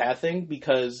thing and a bad thing,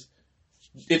 because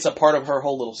it's a part of her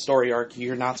whole little story arc.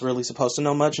 You're not really supposed to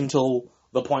know much until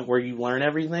the point where you learn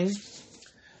everything.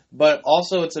 But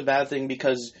also it's a bad thing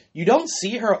because you don't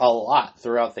see her a lot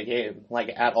throughout the game, like,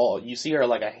 at all. You see her,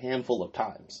 like, a handful of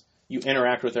times. You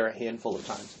interact with her a handful of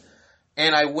times.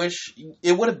 And I wish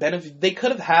it would have benefited. They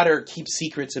could have had her keep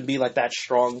secrets and be, like, that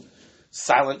strong,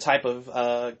 silent type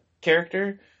of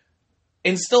character,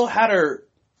 and still had her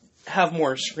have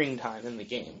more screen time in the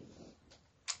game.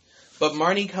 But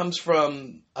Marnie comes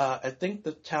from, I think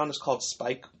the town is called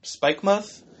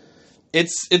Spikemuth.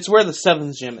 It's where the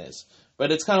 7th gym is.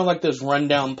 But it's kind of like this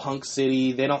rundown punk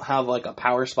city. They don't have, like, a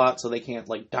power spot, so they can't,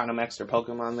 like, Dynamax their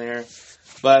Pokemon there.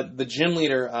 But the gym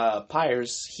leader,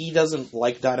 Pyres, he doesn't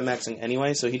like Dynamaxing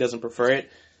anyway, so he doesn't prefer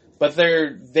it. But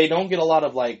they don't get a lot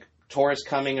of, like, tourists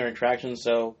coming or attractions,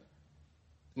 so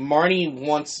Marnie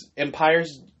wants, and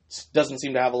Pyres doesn't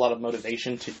seem to have a lot of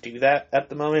motivation to do that at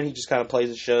the moment. He just kind of plays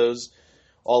his shows,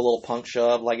 all little punk show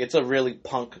up. Like, it's a really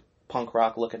punk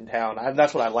rock looking town.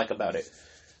 That's what I like about it.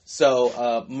 So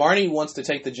Marnie wants to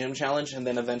take the gym challenge and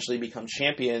then eventually become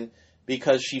champion,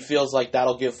 because she feels like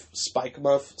that'll give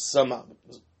Spikemuth some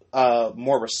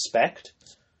more respect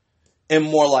and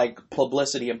more, like,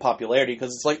 publicity and popularity,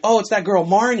 because it's like, oh, it's that girl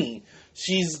Marnie.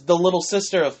 She's the little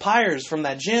sister of Pyres from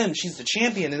that gym. She's the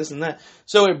champion and this and that.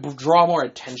 So it draw more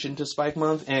attention to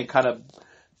Spikemuth and kind of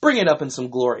bring it up in some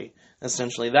glory,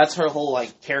 essentially. That's her whole,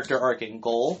 like, character arc and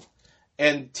goal.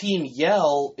 And Team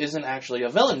Yell isn't actually a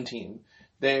villain team.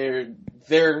 They're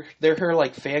her,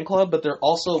 like, fan club, but they're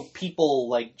also people,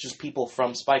 like, just people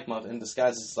from Spikemuth in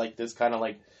disguise as, like, this kind of,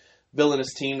 like,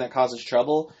 villainous team that causes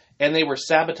trouble. And they were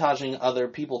sabotaging other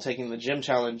people taking the gym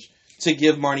challenge to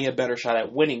give Marnie a better shot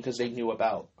at winning, because they knew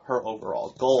about her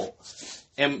overall goal.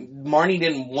 And Marnie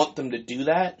didn't want them to do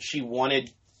that. She of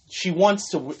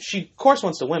course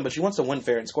wants to win, but she wants to win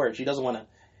fair and square. She doesn't want to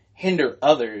hinder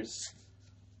others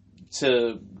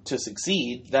to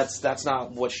succeed. That's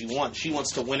not what she wants. She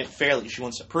wants to win it fairly. She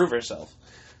wants to prove herself.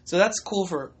 So that's cool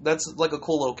that's like a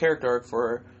cool little character arc for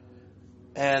her.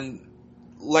 And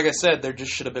like I said, there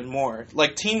just should have been more.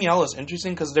 Like, Team Yell is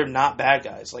interesting because they're not bad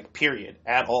guys, like, period,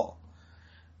 at all.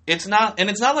 It's not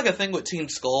like a thing with Team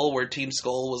Skull, where Team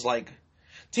Skull was like,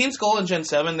 Team Skull in Gen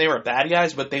 7, they were bad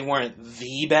guys, but they weren't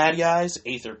the bad guys.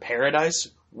 Aether Paradise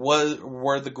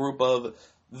were the group of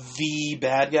the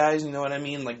bad guys, you know what I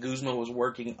mean? Like, Guzma was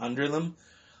working under them,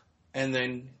 and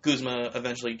then Guzma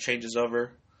eventually changes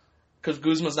over, because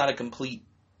Guzma's not a complete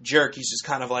jerk. He's just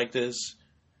kind of like this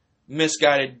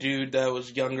misguided dude that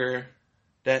was younger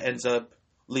that ends up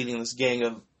leading this gang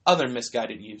of other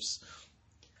misguided youths.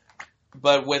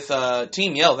 But with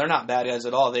Team Yell, they're not bad guys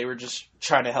at all. They were just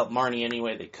trying to help Marnie any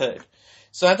way they could.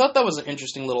 So I thought that was an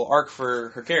interesting little arc for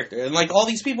her character. And, like, all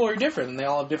these people are different, and they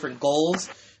all have different goals.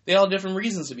 They all have different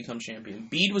reasons to become champion.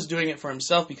 Bede was doing it for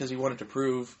himself because he wanted to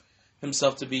prove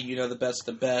himself to be, you know, the best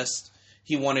of the best.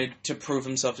 He wanted to prove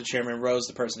himself to Chairman Rose,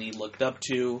 the person he looked up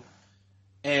to.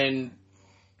 And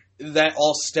that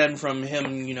all stemmed from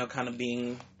him, you know, kind of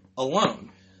being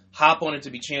alone. Hop wanted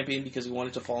to be champion because he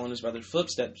wanted to follow in his brother's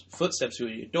footsteps who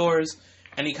he adores,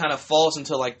 and he kind of falls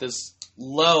into, like, this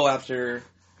low after,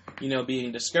 you know,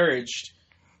 being discouraged,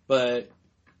 but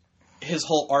his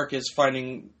whole arc is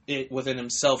finding it within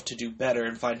himself to do better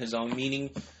and find his own meaning.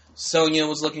 Sonia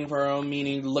was looking for her own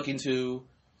meaning, looking to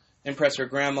impress her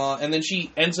grandma, and then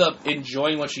she ends up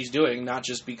enjoying what she's doing, not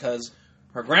just because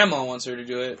her grandma wants her to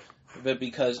do it, but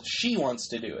because she wants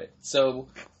to do it. So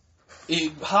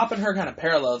Hop and her kind of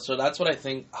parallel, so that's what I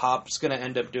think Hop's going to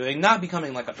end up doing. Not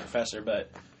becoming, like, a professor,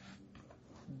 but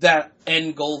that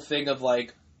end goal thing of,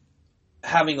 like,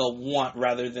 having a want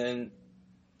rather than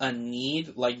a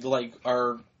need. Like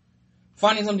or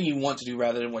finding something you want to do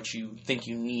rather than what you think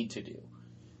you need to do.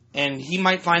 And he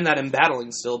might find that in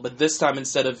battling still, but this time,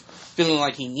 instead of feeling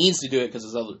like he needs to do it because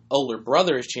his older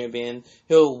brother is champion,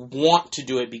 he'll want to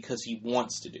do it because he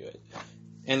wants to do it.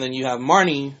 And then you have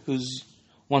Marnie, who's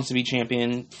wants to be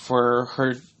champion for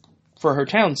her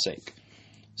town's sake.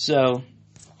 So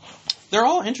they're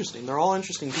all interesting. They're all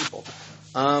interesting people.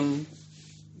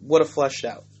 Would have fleshed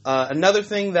out. Another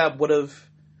thing that would have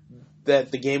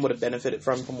that the game would have benefited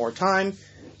from for more time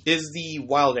is the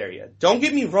wild area. Don't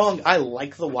get me wrong, I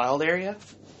like the wild area.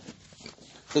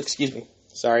 Excuse me.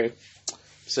 Sorry.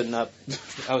 Sitting up.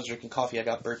 I was drinking coffee, I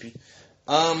got burpy.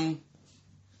 But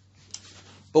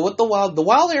with the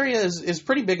wild area is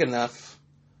pretty big enough.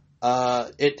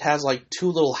 It has like 2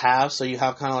 little halves, so you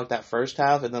have kind of like that first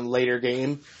half, and then later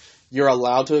game, you're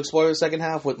allowed to explore the second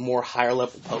half with more higher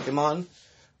level Pokemon.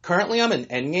 Currently, I'm in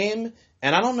endgame,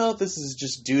 and I don't know if this is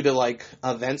just due to like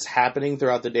events happening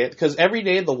throughout the day, because every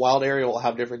day the wild area will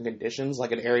have different conditions.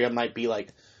 Like an area might be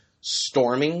like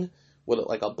storming with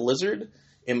like a blizzard.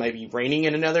 It might be raining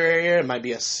in another area. It might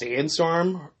be a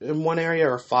sandstorm in one area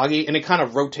or foggy, and it kind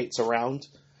of rotates around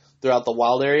throughout the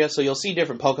wild area. So you'll see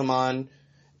different Pokemon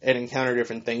and encounter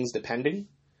different things depending.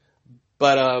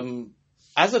 But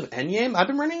as of endgame, I've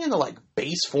been running into like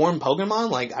base form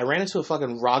Pokemon. Like I ran into a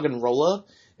fucking Roggenrola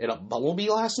and a Bumblebee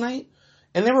last night,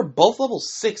 and they were both level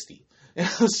 60. And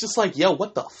I was just like, yo,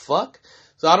 what the fuck?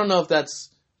 So I don't know if that's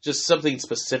just something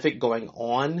specific going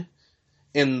on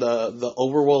in the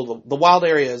overworld. The wild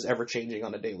area is ever changing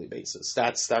on a daily basis.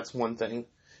 That's one thing.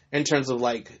 In terms of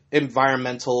like in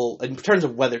terms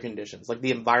of weather conditions, like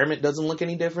the environment doesn't look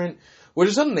any different, which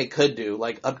is something they could do,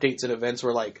 like updates and events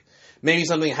where like maybe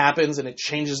something happens and it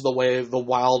changes the way the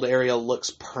wild area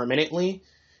looks permanently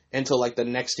until like the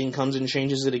next team comes and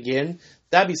changes it again.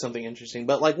 That'd be something interesting.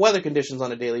 But like weather conditions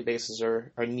on a daily basis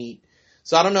are neat.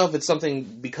 So I don't know if it's something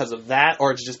because of that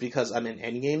or it's just because I'm in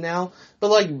endgame now.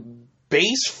 But like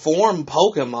base form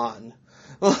Pokemon,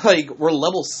 like we're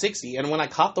level 60, and when I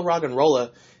caught the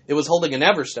Roggenrola, it was holding an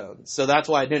Everstone, so that's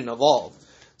why I didn't evolve.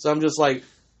 So I'm just like,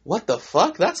 what the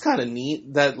fuck? That's kind of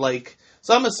neat. That like,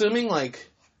 so I'm assuming like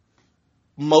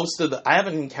most of the I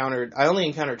only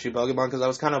encountered 2 Pokemon because I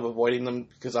was kind of avoiding them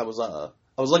because I was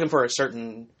looking for a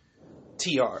certain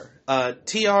TR.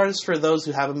 TRs, for those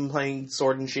who haven't been playing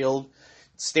Sword and Shield,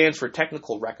 stands for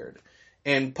Technical Record.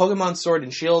 In Pokemon Sword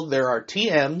and Shield, there are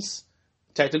TMs,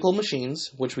 Technical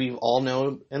Machines, which we've all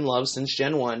known and loved since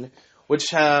Gen 1, which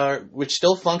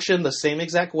still function the same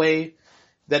exact way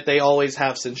that they always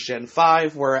have since Gen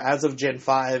 5, where as of Gen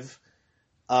 5,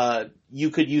 you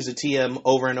could use a TM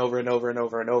over and over and over and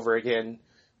over and over again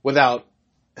without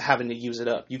having to use it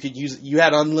up. You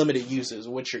had unlimited uses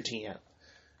with your TM,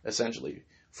 essentially.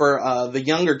 For the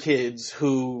younger kids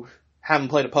who haven't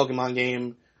played a Pokemon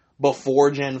game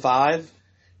before Gen 5,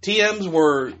 TMs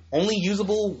were only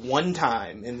usable one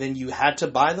time, and then you had to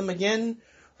buy them again,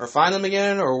 or find them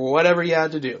again, or whatever you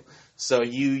had to do. So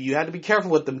you had to be careful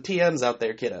with them TMs out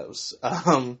there, kiddos.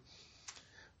 And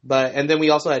then we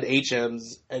also had HMs,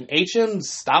 and HMs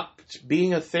stopped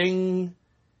being a thing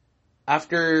as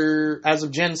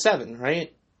of Gen 7,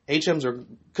 right?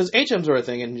 Because HMs were a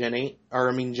thing in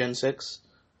Gen 6,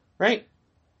 right?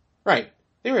 Right.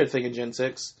 They were a thing in Gen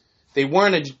 6. They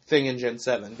weren't a thing in Gen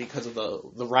 7 because of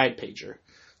the ride pager.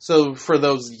 So for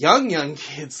those young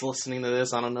kids listening to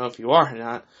this, I don't know if you are or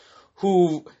not,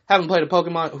 who haven't played a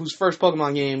Pokemon, whose first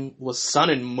Pokemon game was Sun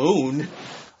and Moon,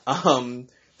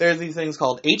 there are these things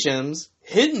called HMs,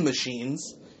 Hidden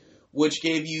Machines, which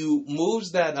gave you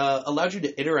moves that allowed you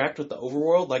to interact with the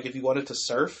overworld. Like if you wanted to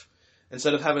surf,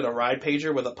 instead of having a ride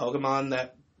pager with a Pokemon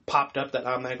that popped up that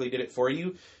automatically did it for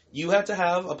you, you had to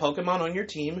have a Pokemon on your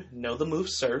team know the move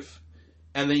Surf,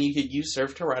 and then you could use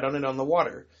Surf to ride on it on the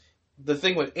water. The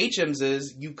thing with HMs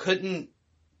is you couldn't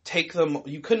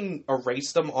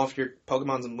erase them off your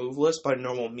Pokemon's move list by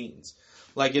normal means.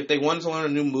 Like, if they wanted to learn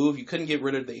a new move, you couldn't get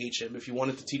rid of the HM. If you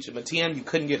wanted to teach them a TM, you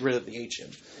couldn't get rid of the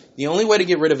HM. The only way to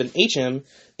get rid of an HM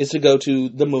is to go to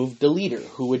the move deleter,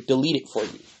 who would delete it for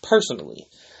you, personally.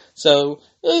 So,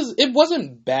 it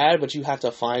wasn't bad, but you had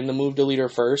to find the move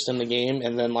deleter first in the game,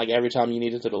 and then, like, every time you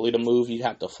needed to delete a move, you'd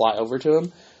have to fly over to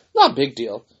him. Not a big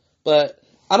deal. But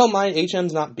I don't mind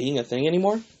HMs not being a thing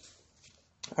anymore.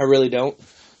 I really don't.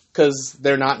 Because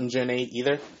they're not in Gen 8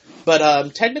 either.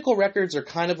 But technical records are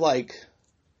kind of like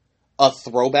a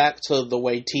throwback to the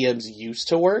way TMs used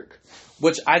to work,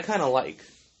 which I kind of like.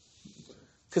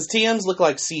 Because TMs look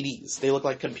like CDs. They look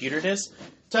like computer discs.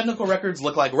 Technical records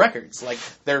look like records. Like,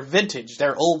 they're vintage.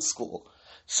 They're old school.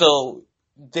 So,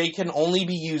 they can only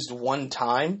be used one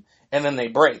time, and then they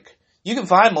break. You can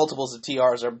find multiples of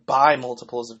TRs or buy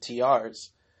multiples of TRs.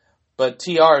 But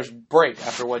TRs break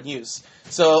after one use.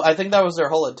 So I think that was their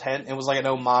whole intent. It was like an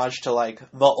homage to like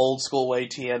the old school way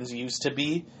TMs used to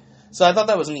be. So I thought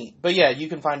that was neat. But yeah, you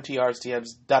can find TRs, TMs,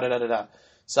 da-da-da-da-da.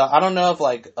 So I don't know if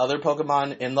like other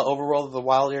Pokemon in the overworld of the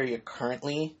wild area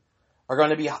currently are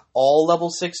going to be all level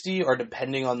 60, or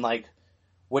depending on like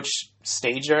which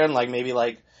stage they're in. Like maybe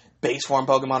like base form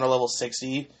Pokemon are level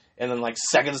 60, and then like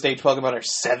second stage Pokemon are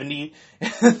 70,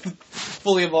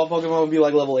 fully evolved Pokemon would be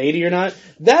like level 80 or not.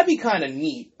 That'd be kind of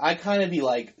neat. I'd kind of be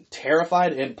like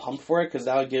terrified and pumped for it because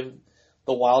that would give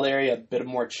the wild area a bit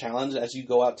more challenge as you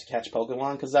go out to catch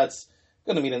Pokemon, because that's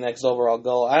going to be the next overall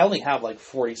goal. I only have like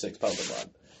 46 Pokemon,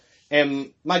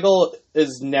 and my goal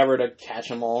is never to catch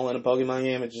them all in a Pokemon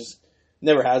game. It just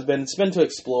never has been. It's been to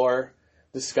explore,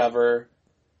 discover,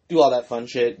 do all that fun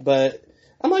shit, but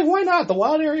I'm like, why not? The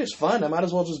wild area is fun. I might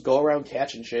as well just go around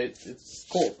catching shit. It's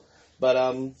cool. But,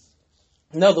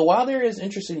 no, the wild area is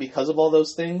interesting because of all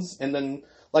those things. And then,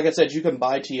 like I said, you can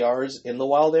buy TRs in the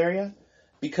wild area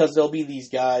because there'll be these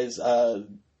guys,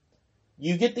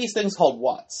 you get these things called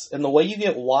watts. And the way you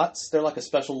get watts, they're like a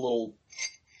special little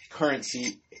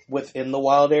currency within the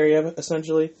wild area,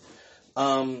 essentially.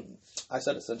 I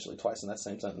said essentially twice in that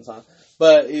same sentence, huh?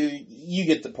 But you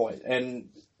get the point. And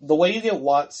the way you get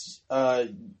watts,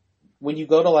 when you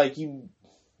go to like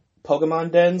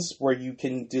Pokemon dens where you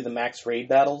can do the max raid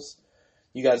battles,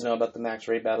 you guys know about the max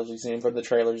raid battles. You've seen them from the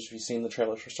trailers. You've seen the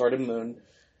trailers for Sword and Moon.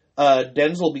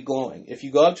 Dens will be glowing. If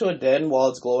you go up to a den while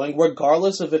it's glowing,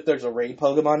 regardless of if there's a raid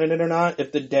Pokemon in it or not,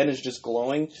 if the den is just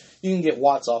glowing, you can get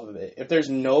watts off of it. If there's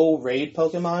no raid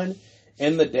Pokemon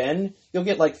in the den, you'll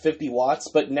get like 50 watts.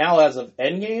 But now as of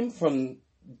endgame, from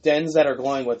dens that are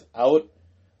glowing without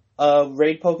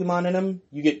raid Pokemon in them,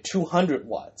 you get 200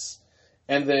 watts.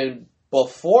 And then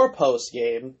before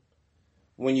post-game,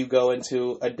 when you go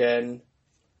into a den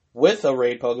with a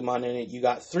raid Pokemon in it, you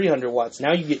got 300 watts.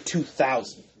 Now you get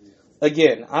 2,000.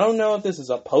 Again, I don't know if this is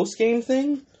a post-game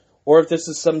thing, or if this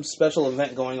is some special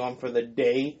event going on for the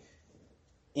day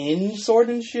in Sword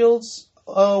and Shield's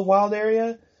wild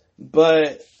area,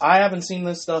 but I haven't seen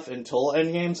this stuff until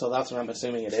endgame, so that's what I'm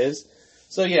assuming it is.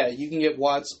 So yeah, you can get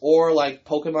watts, or like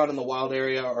Pokemon in the wild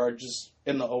area, or just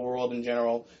in the overworld in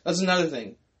general. That's another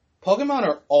thing. Pokemon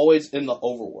are always in the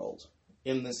overworld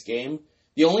in this game.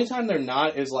 The only time they're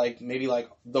not is like maybe like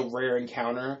the rare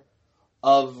encounter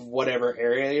of whatever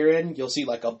area you're in. You'll see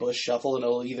like a bush shuffle and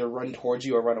it'll either run towards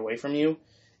you or run away from you.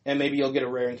 And maybe you'll get a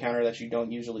rare encounter that you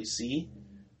don't usually see.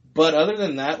 But other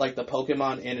than that, like the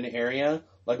Pokemon in an area,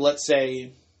 like let's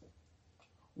say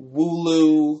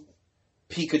Wooloo,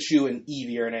 Pikachu, and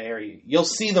Eevee are in an area. You'll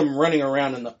see them running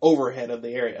around in the overhead of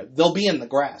the area. They'll be in the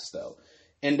grass though.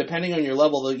 And depending on your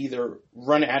level, they'll either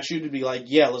run at you to be like,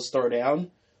 yeah, let's throw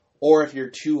down. Or if you're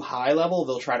too high level,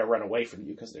 they'll try to run away from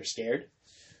you because they're scared.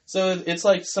 So it's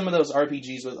like some of those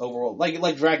RPGs with overworld,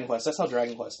 like Dragon Quest. That's how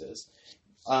Dragon Quest is.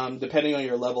 Depending on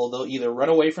your level, they'll either run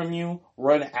away from you,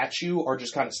 run at you, or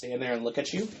just kind of stand there and look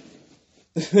at you.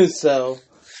 So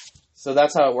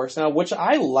that's how it works now, which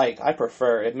I like. I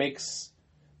prefer. It makes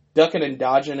ducking and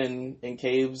dodging in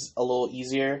caves a little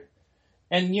easier.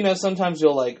 And, you know, sometimes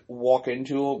you'll, like, walk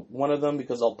into one of them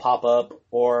because they'll pop up,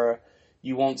 or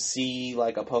you won't see,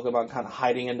 like, a Pokemon kind of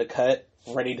hiding in the cut,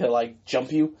 ready to, like,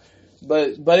 jump you.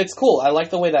 But it's cool. I like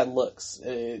the way that looks.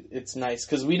 It's nice,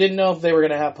 because we didn't know if they were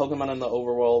going to have Pokemon in the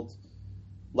overworld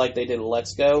like they did in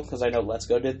Let's Go, because I know Let's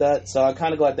Go did that, so I'm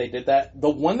kind of glad they did that. The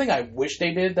one thing I wish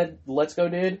they did that Let's Go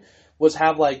did was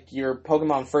have, like, your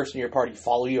Pokemon first in your party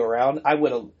follow you around. I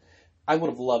would have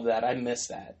loved that. I missed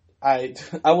that. I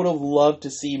would have loved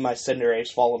to see my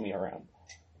Cinderace follow me around.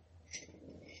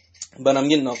 But I'm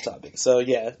getting off topic. So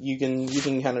yeah, you can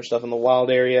encounter stuff in the wild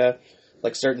area,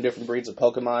 like certain different breeds of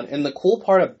Pokemon. And the cool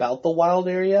part about the wild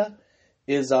area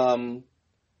is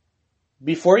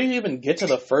before you even get to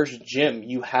the first gym,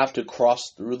 you have to cross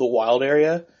through the wild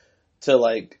area to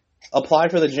like apply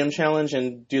for the gym challenge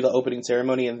and do the opening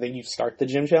ceremony, and then you start the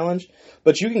gym challenge.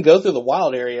 But you can go through the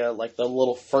wild area, like the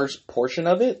little first portion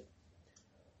of it,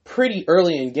 pretty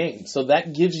early in game. So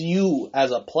that gives you,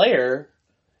 as a player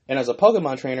and as a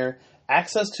Pokemon trainer,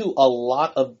 access to a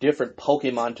lot of different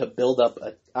Pokemon to build up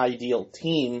an ideal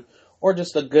team, or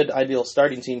just a good ideal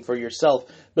starting team for yourself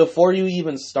before you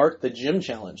even start the gym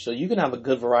challenge. So you can have a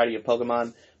good variety of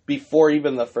Pokemon before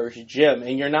even the first gym,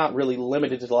 and you're not really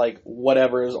limited to like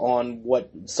whatever is on what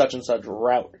such and such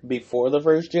route before the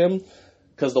first gym,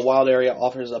 because the wild area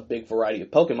offers a big variety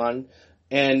of Pokemon.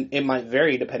 And it might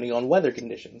vary depending on weather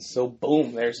conditions. So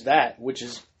boom, there's that, which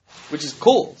is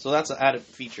cool. So that's an added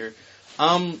feature.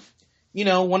 You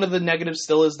know, one of the negatives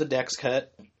still is the dex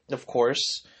cut, of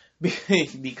course,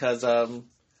 because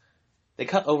they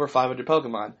cut over 500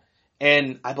 Pokemon.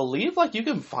 And I believe like you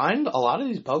can find a lot of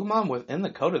these Pokemon within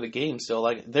the code of the game still.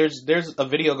 Like there's a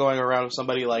video going around of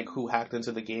somebody like who hacked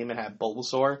into the game and had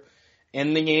Bulbasaur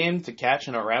in the game to catch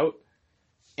in a route.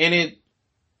 And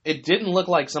it didn't look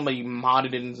like somebody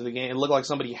modded it into the game. It looked like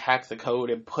somebody hacked the code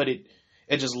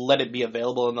and just let it be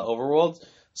available in the overworld.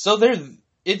 So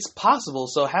it's possible.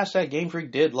 So hashtag Game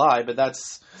Freak did lie, but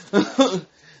that's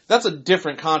that's a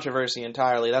different controversy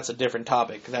entirely. That's a different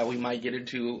topic that we might get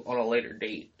into on a later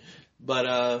date.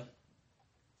 But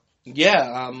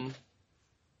yeah,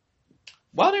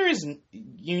 Wild Area is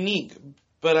unique,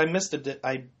 but I missed it.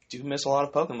 I do miss a lot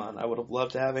of Pokemon. I would have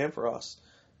loved to have Ampharos.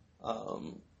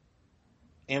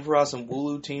 Ampharos and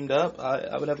Wooloo teamed up.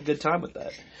 I would have a good time with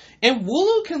that. And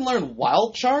Wooloo can learn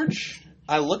Wild Charge.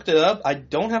 I looked it up. I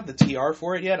don't have the TR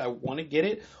for it yet. I want to get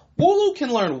it. Wooloo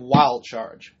can learn Wild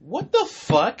Charge. What the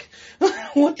fuck?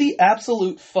 What the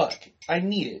absolute fuck? I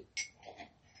need it.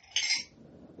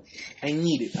 I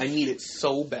need it. I need it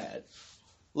so bad.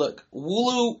 Look,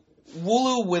 Wooloo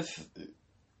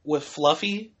with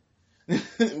Fluffy.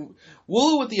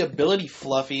 Wooloo with the ability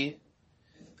Fluffy.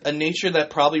 A nature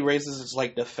that probably raises its,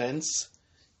 like, defense.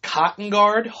 Cotton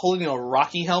Guard, holding a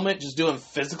Rocky helmet, just doing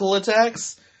physical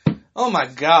attacks. Oh my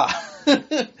god.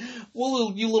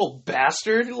 Wooloo, you little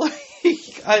bastard.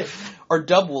 Like, or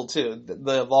Double, too.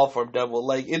 The evolved form Double.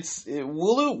 Like,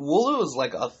 Wooloo is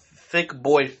like a thick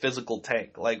boy physical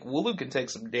tank. Like, Wooloo can take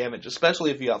some damage,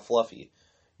 especially if you got Fluffy.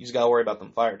 You just gotta worry about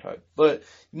them fire type. But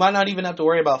you might not even have to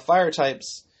worry about fire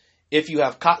types if you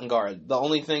have Cotton Guard. The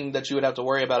only thing that you would have to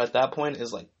worry about at that point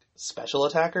is, like, special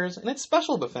attackers. And its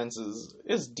special defense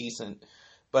is decent.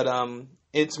 But,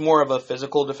 it's more of a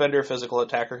physical defender, physical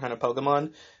attacker kind of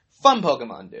Pokemon. Fun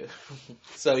Pokemon, dude.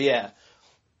 So, yeah.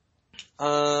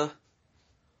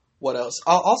 What else?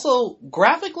 Also,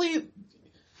 graphically,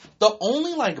 the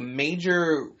only, like,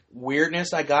 major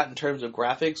weirdness I got in terms of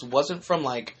graphics wasn't from,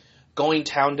 like, going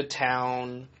town to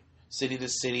town, city to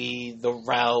city, the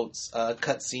routes,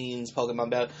 cutscenes, Pokemon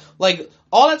battle. Like,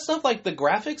 all that stuff, like, the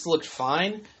graphics looked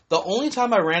fine. The only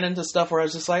time I ran into stuff where I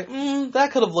was just like,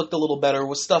 that could have looked a little better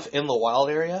was stuff in the wild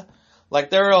area. Like,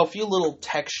 there are a few little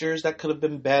textures that could have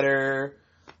been better,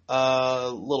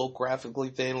 little graphically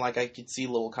thing, like I could see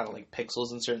little kind of like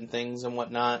pixels in certain things and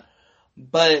whatnot.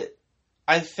 But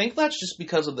I think that's just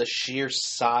because of the sheer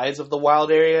size of the wild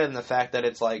area and the fact that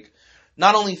it's like,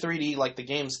 not only 3D, like the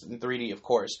game's in 3D, of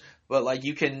course, but like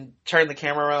you can turn the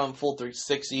camera around full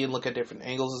 360 and look at different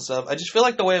angles and stuff. I just feel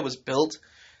like the way it was built,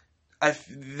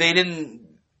 they didn't,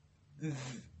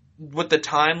 with the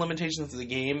time limitations of the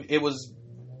game, it was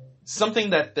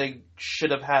something that they should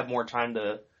have had more time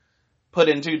to put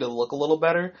into to look a little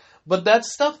better. But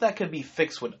that's stuff that could be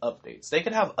fixed with updates. They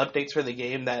could have updates for the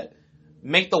game that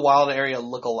make the wild area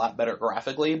look a lot better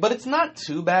graphically, but it's not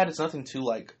too bad. It's nothing too,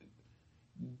 like,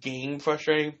 game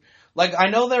frustrating. Like, I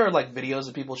know there are, like, videos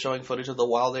of people showing footage of the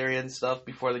wild area and stuff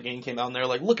before the game came out, and they're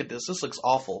like, look at this looks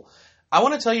awful. I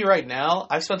want to tell you right now,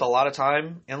 I've spent a lot of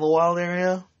time in the wild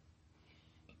area.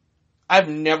 I've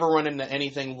never run into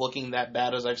anything looking that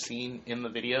bad as I've seen in the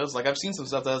videos. Like, I've seen some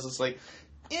stuff that's just like,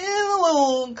 a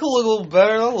little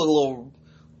better, a little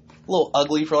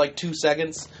ugly for like 2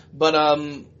 seconds. But,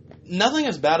 nothing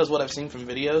as bad as what I've seen from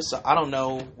videos, so I don't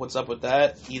know what's up with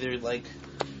that. Either, like,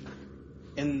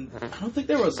 and I don't think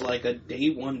there was, like, a day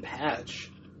one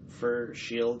patch for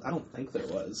Shield. I don't think there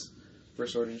was for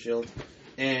Sword and Shield.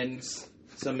 And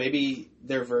so maybe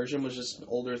their version was just an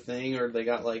older thing, or they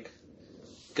got like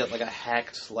a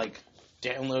hacked, like,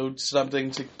 download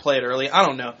something to play it early. I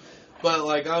don't know. But,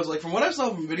 like, I was like, from what I saw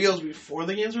from videos before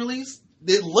the game's release,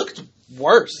 it looked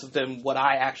worse than what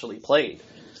I actually played.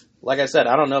 Like I said,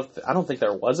 I don't think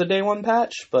there was a day one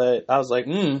patch, but I was like,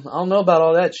 I don't know about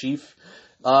all that, Chief.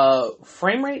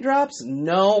 Frame rate drops?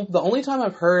 No. The only time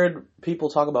I've heard people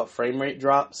talk about frame rate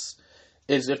drops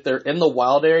is if they're in the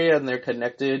wild area and they're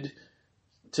connected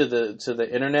to the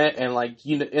internet, and like,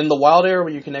 you know, in the wild area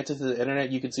when you're connected to the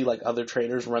internet, you can see like other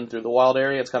trainers run through the wild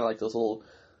area. It's kind of like this little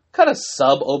kind of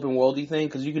sub open worldy thing,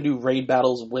 because you can do raid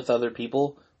battles with other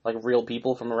people, like real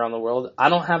people from around the world. I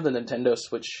don't have the Nintendo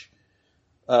Switch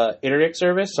internet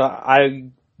service, so I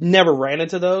never ran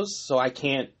into those, so I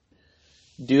can't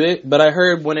do it. But I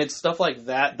heard when it's stuff like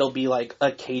that, there'll be like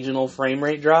occasional frame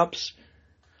rate drops.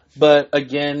 But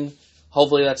again,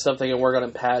 hopefully that's something that we're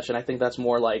going to patch, and I think that's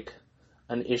more like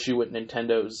an issue with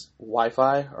Nintendo's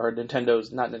Wi-Fi, or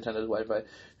Nintendo's Wi-Fi,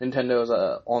 Nintendo's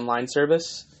online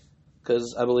service,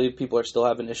 because I believe people are still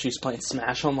having issues playing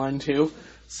Smash Online too.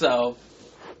 So,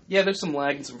 yeah, there's some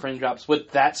lag and some frame drops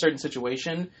with that certain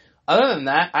situation. Other than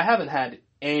that, I haven't had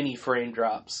any frame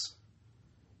drops.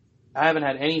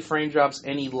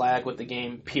 Any lag with the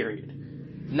game,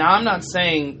 period. Now, I'm not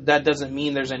saying that doesn't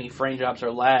mean there's any frame drops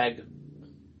or lag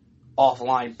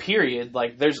offline, period.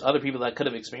 Like, there's other people that could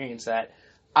have experienced that.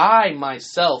 I,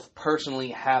 myself,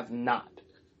 personally have not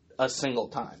a single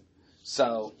time.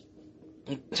 So,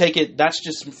 take it, that's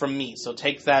just from me. So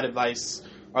take that advice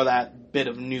or that bit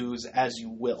of news as you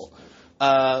will.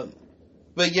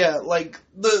 But yeah, like,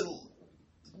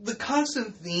 the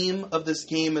constant theme of this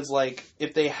game is, like,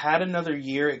 if they had another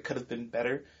year, it could have been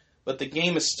better. But the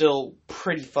game is still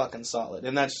pretty fucking solid.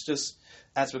 And that's just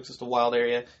aspects of the wild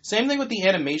area. Same thing with the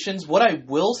animations. What I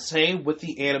will say with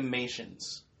the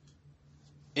animations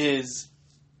is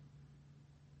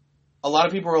a lot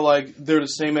of people are like, they're the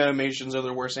same animations or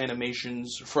they're worse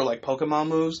animations for, like, Pokemon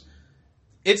moves.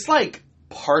 It's, like,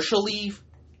 partially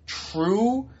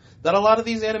true that a lot of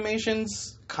these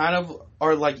animations kind of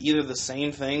are, like, either the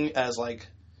same thing as, like,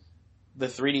 the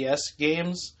 3DS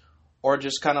games, or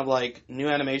just kind of, like, new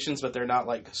animations, but they're not,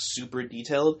 like, super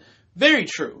detailed. Very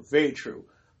true, very true.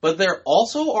 But there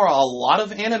also are a lot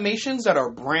of animations that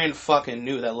are brand fucking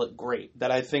new that look great,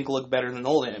 that I think look better than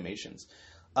old animations.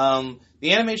 The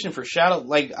animation for Shadow,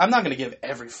 like, I'm not gonna give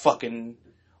every fucking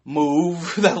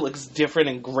move that looks different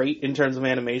and great in terms of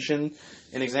animation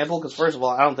an example, because first of all,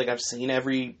 I don't think I've seen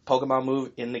every Pokemon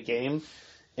move in the game,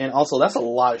 and also, that's a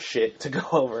lot of shit to go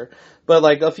over. But,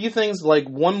 like, a few things, like,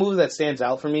 one move that stands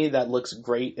out for me that looks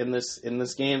great in this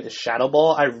game is Shadow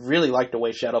Ball. I really like the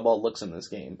way Shadow Ball looks in this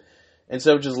game.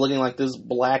 Instead of just looking like this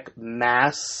black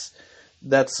mass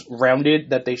that's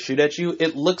rounded that they shoot at you,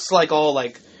 it looks like all,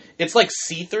 like, it's like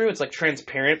see-through, it's like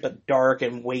transparent, but dark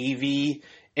and wavy,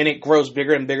 and it grows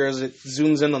bigger and bigger as it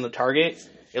zooms in on the target.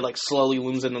 It, like, slowly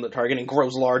looms into the target and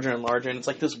grows larger and larger, and it's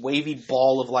like this wavy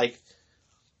ball of, like,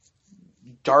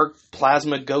 dark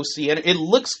plasma ghosty, and it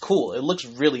looks cool. It looks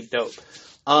really dope.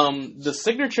 The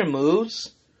signature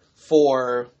moves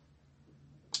for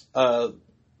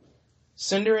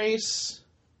Cinderace,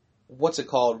 what's it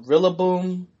called?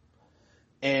 Rillaboom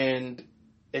and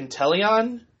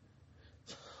Inteleon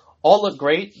all look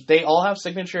great. They all have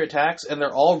signature attacks, and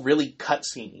they're all really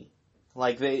cutscene-y.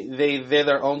 Like, they're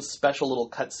their own special little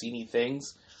cutscene-y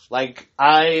things. Like,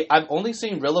 I've only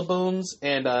seen Rillaboom's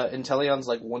and Inteleon's,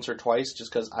 like, once or twice, just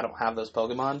because I don't have those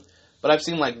Pokemon. But I've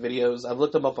seen, like, videos. I've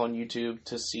looked them up on YouTube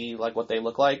to see, like, what they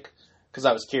look like, because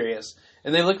I was curious.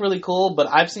 And they look really cool, but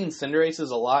I've seen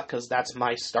Cinderace's a lot, because that's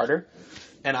my starter.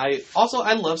 And I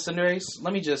love Cinderace.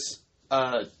 Let me just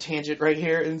tangent right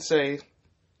here and say,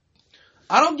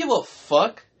 I don't give a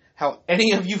fuck how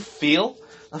any of you feel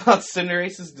about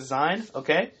Cinderace's design,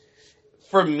 okay?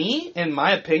 For me, in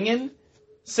my opinion,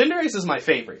 Cinderace is my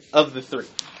favorite of the three.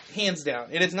 Hands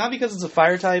down. And it's not because it's a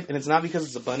fire type, and it's not because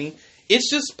it's a bunny.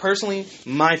 It's just, personally,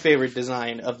 my favorite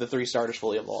design of the three starters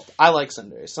fully evolved. I like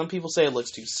Cinderace. Some people say it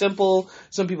looks too simple.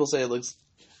 Some people say it looks,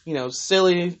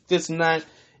 silly, this and that.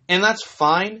 And that's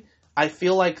fine. I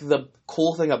feel like the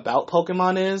cool thing about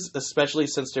Pokemon is, especially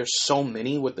since there's so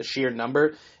many with the sheer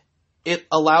number, it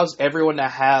allows everyone to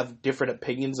have different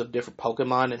opinions of different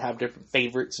Pokemon and have different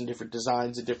favorites and different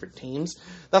designs and different teams.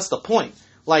 That's the point.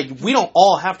 Like, we don't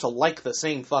all have to like the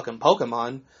same fucking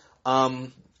Pokemon.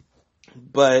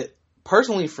 But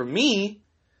personally for me,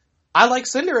 I like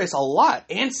Cinderace a lot.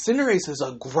 And Cinderace is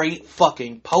a great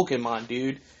fucking Pokemon,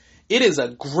 dude. It is a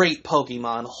great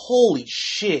Pokemon. Holy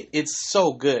shit, it's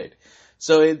so good.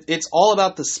 So it's all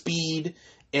about the speed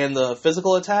and the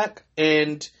physical attack,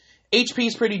 and HP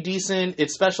is pretty decent.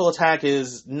 Its special attack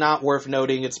is not worth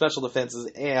noting. Its special defense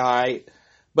is AI,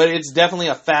 but it's definitely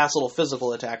a fast little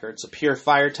physical attacker. It's a pure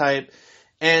fire type.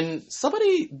 And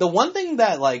the one thing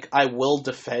that, like, I will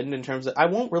defend in terms of, I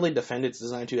won't really defend its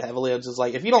design too heavily. It's just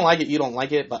like, if you don't like it, you don't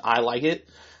like it, but I like it.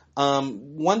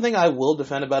 One thing I will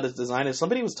defend about its design is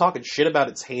somebody was talking shit about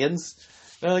its hands.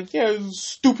 They're like, yeah,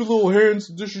 stupid little hands,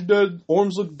 this and that,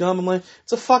 arms look dumb. I'm like,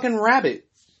 it's a fucking rabbit.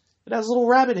 It has little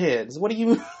rabbit hands. What do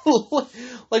you,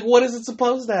 like, what is it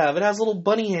supposed to have? It has little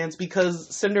bunny hands because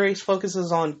Cinderace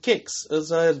focuses on kicks. It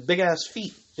has big ass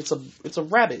feet. It's a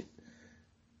rabbit.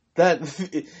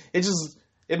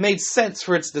 It made sense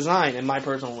for its design, in my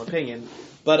personal opinion.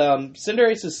 But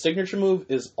Cinderace's signature move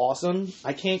is awesome.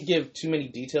 I can't give too many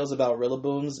details about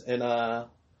Rillaboom's and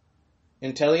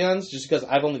Inteleon's, just because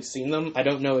I've only seen them. I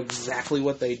don't know exactly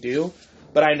what they do,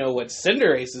 but I know what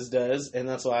Cinderace's does, and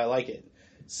that's why I like it.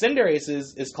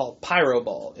 Cinderace's is called Pyro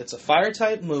Ball. It's a fire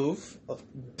type move,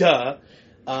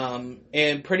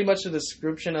 and pretty much the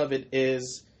description of it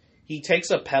is he takes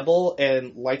a pebble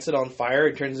and lights it on fire.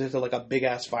 It turns into like a big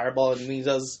ass fireball, and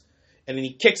then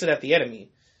he kicks it at the enemy.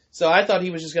 So I thought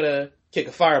he was just gonna kick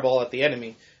a fireball at the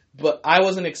enemy. But I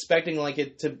wasn't expecting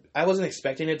it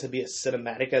to be as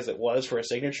cinematic as it was for a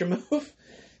signature move.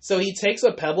 So he takes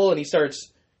a pebble and he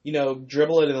starts,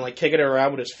 dribbling it and like kicking it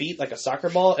around with his feet like a soccer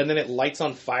ball, and then it lights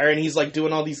on fire and he's like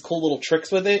doing all these cool little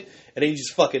tricks with it, and then he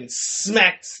just fucking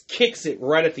kicks it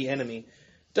right at the enemy.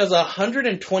 Does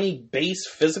 120 base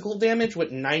physical damage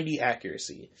with 90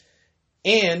 accuracy.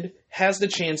 and has the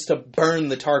chance to burn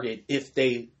the target if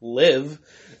they live.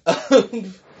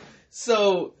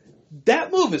 So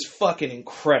that move is fucking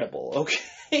incredible,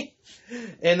 okay?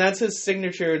 And that's his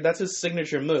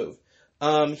signature move.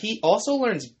 He also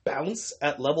learns bounce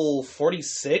at level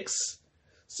 46.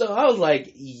 So I was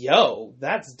like, yo,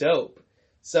 that's dope.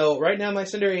 So right now my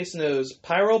Cinderace knows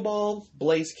Pyro Ball,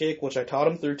 Blaze Kick, which I taught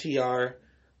him through TR,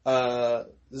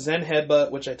 Zen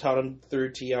Headbutt, which I taught him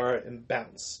through TR, and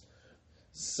Bounce.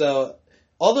 So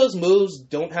all those moves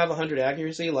don't have 100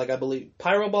 accuracy. Like I believe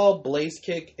Pyro Ball, Blaze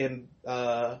Kick, and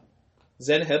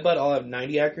Zen Headbutt all have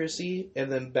 90 accuracy,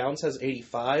 and then Bounce has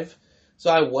 85. So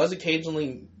I was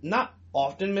occasionally, not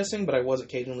often missing, but I was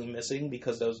occasionally missing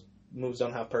because those moves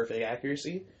don't have perfect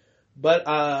accuracy. But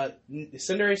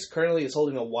Cinderace currently is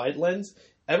holding a wide lens.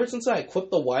 Ever since I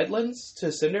equipped the wide lens to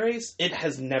Cinderace, it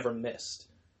has never missed.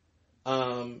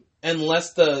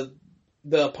 Unless the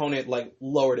opponent like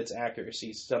lowered its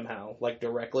accuracy somehow, like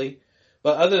directly.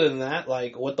 But other than that,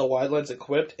 like with the wide lens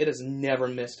equipped, it has never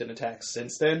missed an attack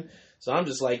since then. So I'm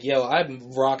just like, yo,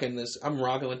 I'm rocking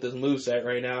with this moveset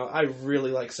right now. I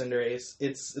really like Cinderace.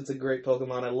 It's a great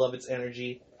Pokemon. I love its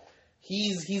energy.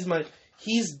 He's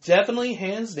definitely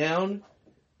hands down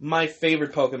my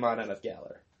favorite Pokemon out of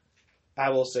Galar.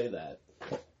 I will say that.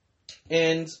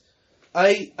 And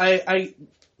I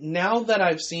now that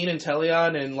I've seen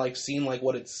Inteleon and like seen like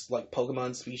what its like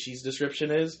Pokemon species description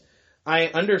is, I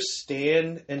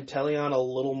understand Inteleon a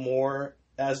little more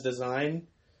as design.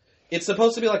 It's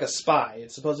supposed to be like a spy.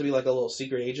 It's supposed to be like a little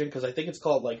secret agent, because I think it's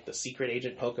called like the secret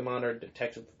agent Pokemon or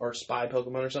detective or spy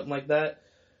Pokemon or something like that.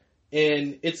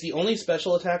 And it's the only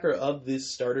special attacker of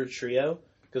this starter trio,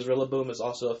 because Rillaboom is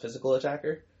also a physical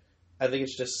attacker. I think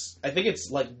it's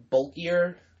like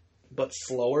bulkier but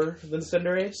slower than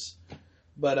Cinderace.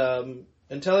 But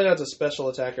Inteleon's a special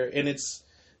attacker, and it's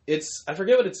I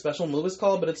forget what its special move is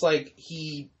called, but it's like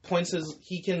he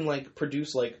can like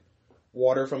produce like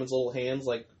water from his little hands,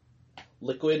 like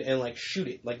liquid, and like shoot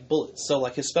it like bullets. So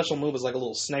like his special move is like a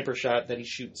little sniper shot that he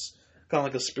shoots, kind of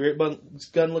like a spirit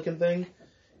gun looking thing.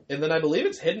 And then I believe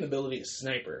its hidden ability is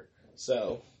Sniper.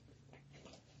 So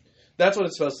that's what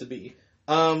it's supposed to be.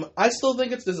 I still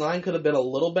think its design could have been a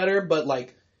little better, but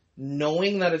like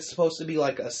knowing that it's supposed to be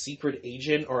like a secret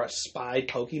agent or a spy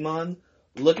Pokemon,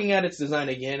 looking at its design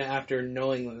again after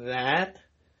knowing that,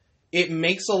 it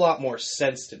makes a lot more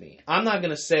sense to me. I'm not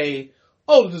going to say,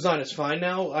 oh, the design is fine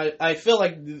now. I feel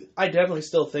like I definitely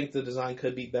still think the design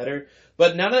could be better.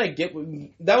 But now that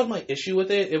that was my issue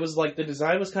with it. It was like the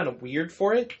design was kind of weird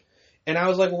for it. And I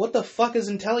was like, well, what the fuck is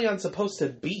Inteleon supposed to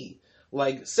be?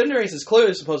 Like, Cinderace is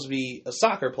clearly supposed to be a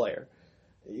soccer player.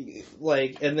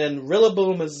 Like, and then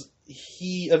Rillaboom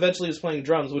he eventually was playing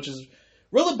drums, which is,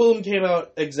 Rillaboom came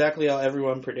out exactly how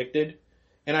everyone predicted.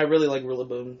 And I really like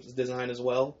Rillaboom's design as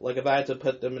well. Like, if I had to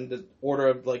put them in the order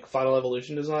of, like, Final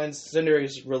Evolution designs,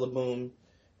 Cinderace, Rillaboom,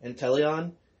 and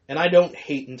Inteleon. And I don't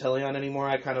hate Inteleon anymore.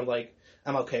 I kind of, like,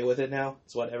 I'm okay with it now.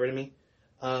 It's whatever to me.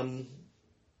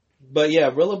 But yeah,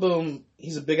 Rillaboom,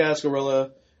 he's a big-ass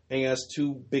gorilla, and he has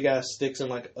two big-ass sticks and,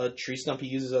 like, a tree stump he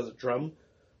uses as a drum.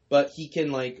 But he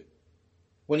can, like,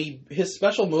 his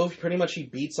special move, pretty much he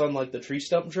beats on, like, the tree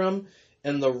stump drum,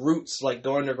 and the roots, like,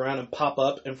 go underground and pop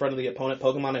up in front of the opponent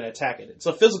Pokemon and attack it. It's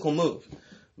a physical move.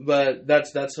 But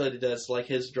that's what it does. Like,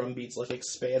 his drum beats, like,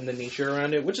 expand the nature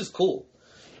around it, which is cool.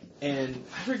 And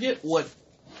I forget what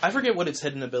its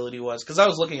hidden ability was, because I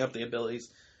was looking up the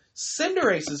abilities.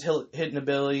 Cinderace's hidden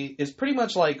ability is pretty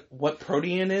much like what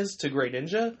Protean is to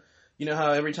Greninja. You know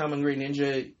how every time a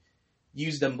Greninja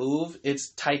used a move,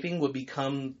 its typing would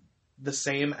become the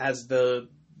same as the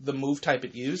move type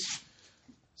it used?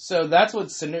 So that's what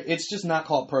it's just not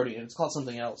called Protean, it's called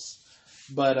something else.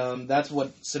 But that's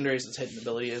what Cinderace's hidden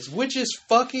ability is, which is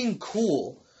fucking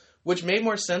cool. Which made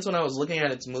more sense when I was looking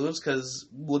at its moves, because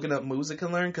looking up moves it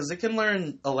can learn, because it can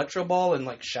learn Electro Ball and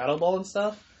like Shadow Ball and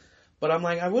stuff. But I'm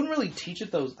like, I wouldn't really teach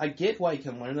it those. I get why he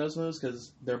can learn those moves,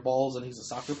 because they're balls and he's a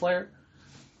soccer player.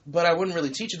 But I wouldn't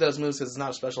really teach it those moves because it's not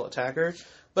a special attacker.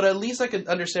 But at least I could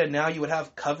understand now you would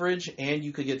have coverage and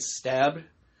you could get stabbed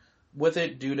with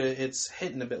it due to its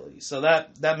hidden ability. So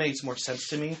that makes more sense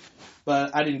to me.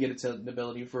 But I didn't get its hidden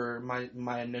ability for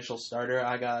my initial starter.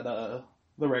 I got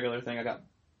the regular thing. I got,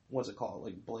 what's it called?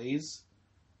 Like Blaze?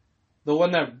 The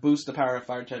one that boosts the power of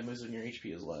fire type moves when your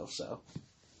HP is low, so.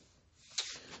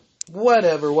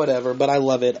 Whatever, but I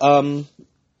love it. I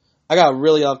got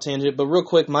really off tangent, but real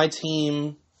quick, my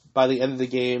team, by the end of the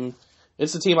game,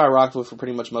 it's the team I rocked with the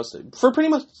team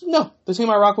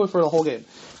I rocked with for the whole game.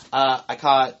 I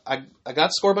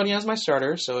got Scorbunny as my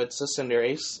starter, so it's a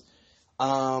Cinderace.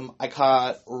 I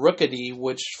caught Rookity,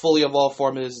 which fully evolved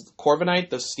form is Corviknight,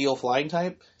 the steel flying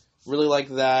type. Really like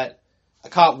that. I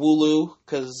caught Wooloo,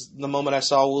 because the moment I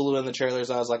saw Wooloo in the trailers,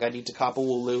 I was like, I need to cop a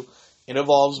Wooloo. It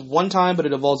evolves one time, but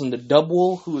it evolves into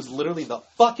Dubwool, who is literally the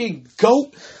fucking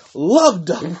GOAT. Love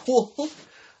Dubwool.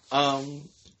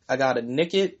 I got a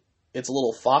Nickit. It's a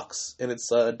little fox, and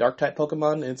it's a Dark-type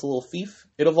Pokemon, and it's a little thief.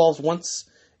 It evolves once,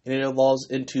 and it evolves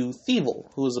into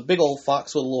Thievul, who is a big old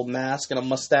fox with a little mask and a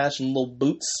mustache and little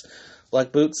boots,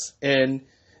 black boots. And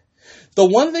the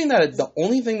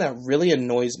only thing that really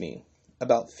annoys me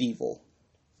about Thievul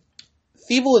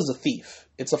is a thief.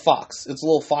 It's a fox. It's a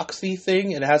little fox thief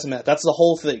thing, and it has a map. That's the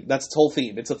whole thing. That's its whole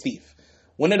theme. It's a thief.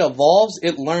 When it evolves,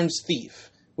 it learns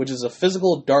Thief, which is a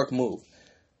physical dark move.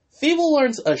 Thievul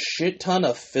learns a shit ton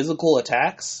of physical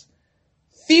attacks.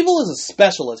 Thievul is a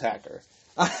special attacker.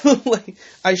 Like,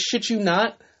 I shit you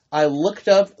not. I looked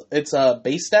up its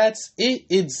base stats.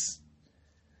 It's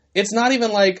not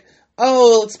even like,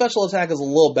 oh, its special attack is a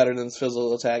little better than its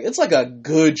physical attack. It's like a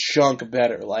good chunk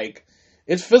better. Like,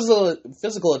 its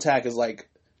physical attack is like,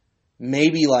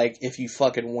 maybe like if you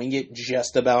fucking wing it,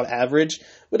 just about average.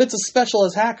 But it's a special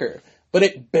attacker. But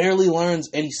it barely learns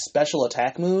any special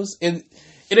attack moves. And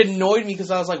it annoyed me because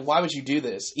I was like, why would you do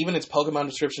this? Even its Pokemon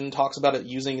description talks about it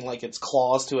using like its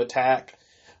claws to attack.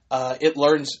 It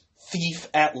learns Thief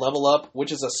at level up,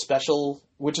 which is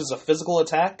a physical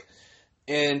attack.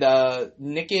 And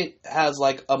Nickit has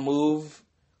like a move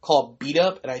called Beat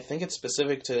Up, and I think it's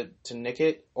specific to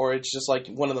Nickit, or it's just like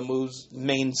one of the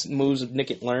main moves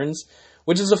Nickit learns,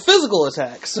 which is a physical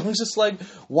attack. So I'm just like,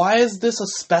 why is this a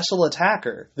special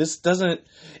attacker? It was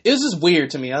just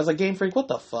weird to me. I was like, Game Freak, what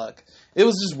the fuck? It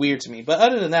was just weird to me. But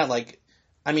other than that, like,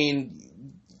 I mean,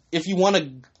 if you want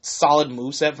a solid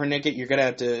moveset for Nickit, you're gonna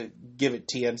have to give it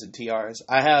TMs and TRs.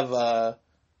 I have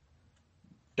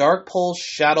Dark Pulse,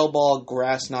 Shadow Ball,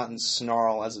 Grass Knot, and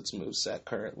Snarl as its moveset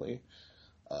currently.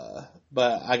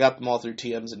 But I got them all through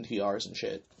TMs and TRs and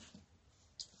shit.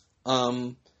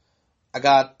 I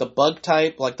got the bug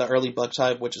type, like the early bug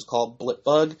type, which is called Blip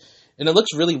Bug, and it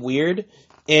looks really weird,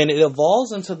 and it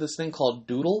evolves into this thing called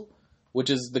Doodle, which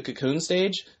is the cocoon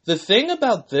stage. The thing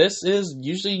about this is,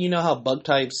 usually you know how bug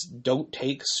types don't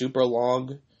take super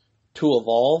long to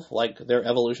evolve, like their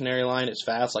evolutionary line is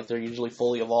fast, like they're usually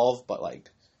fully evolved, but like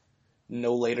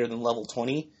no later than level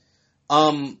 20.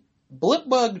 Blip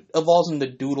Bug evolves into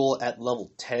Doodle at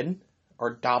level 10,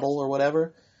 or Dottle or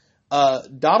whatever.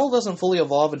 Dottle doesn't fully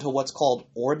evolve until what's called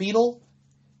Orbeetle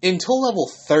until level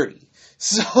 30.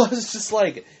 So it's just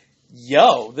like,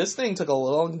 yo, this thing took a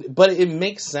long... But it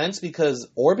makes sense because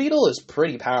Orbeetle is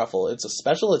pretty powerful. It's a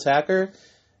special attacker,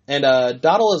 and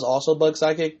Dottle is also Bug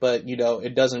Psychic, but, you know,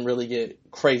 it doesn't really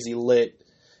get crazy lit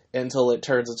until it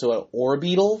turns into an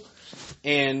Orbeetle.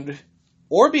 And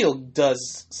Orbeetle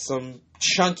does some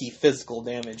chunky physical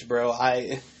damage, bro.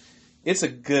 It's a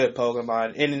good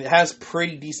Pokemon, and it has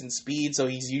pretty decent speed, so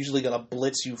he's usually gonna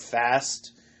blitz you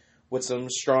fast with some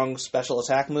strong special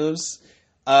attack moves.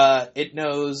 It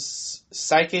knows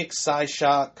Psychic,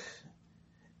 Psyshock,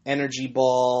 Energy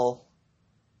Ball,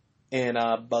 and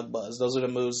Bug Buzz. Those are the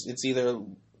moves. It's either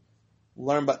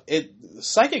learned by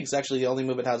Psychic's actually the only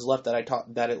move it has left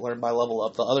that it learned by level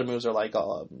up. The other moves are like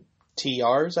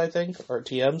TRs, I think, or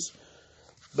TMs.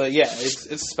 But yeah, it's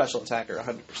a special attacker,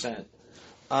 100%.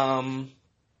 My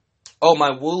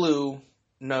Wooloo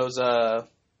knows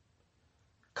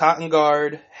Cotton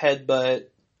Guard, Headbutt,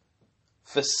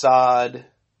 Facade,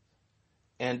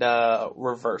 and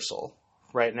Reversal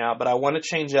right now. But I want to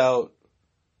change out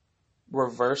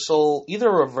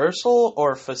either Reversal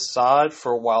or Facade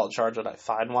for Wild Charge when I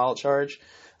find Wild Charge.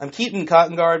 I'm keeping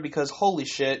Cotton Guard because, holy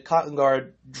shit, Cotton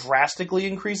Guard drastically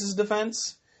increases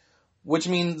defense, which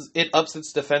means it ups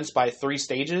its defense by 3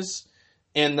 stages.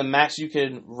 And the max you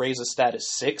can raise a stat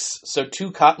is 6. So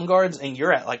 2 Cotton Guards, and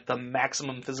you're at like the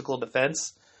maximum physical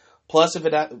defense. Plus,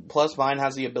 plus mine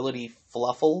has the ability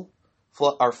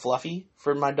Fluffy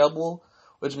for my double,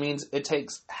 which means it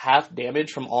takes half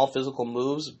damage from all physical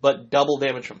moves, but double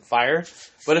damage from fire.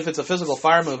 But if it's a physical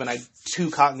fire move and I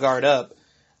 2 Cotton Guard up,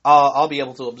 I'll be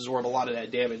able to absorb a lot of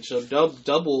that damage. So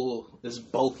double is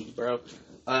bulky, bro.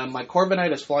 My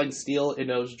Corviknight is Flying Steel. It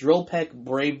knows Drill Peck,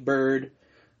 Brave Bird,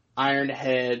 Iron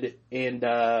Head, and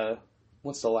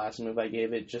what's the last move I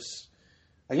gave it?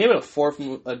 I gave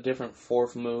it a different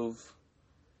fourth move,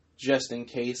 just in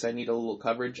case I need a little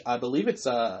coverage. I believe it's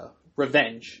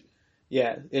Revenge.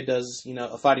 Yeah, it does,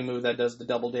 a fighting move that does the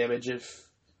double damage if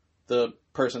the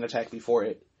person attacked before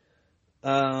it.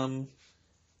 And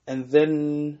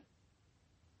then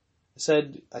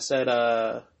I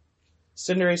said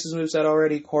Cinderace's moveset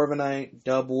already, Corviknight,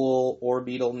 Dubwool,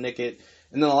 Orbeetle, Nickit.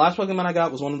 And then the last Pokemon I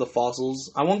got was one of the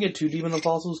fossils. I won't get too deep in the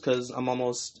fossils because I'm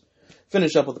almost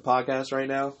finished up with the podcast right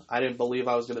now. I didn't believe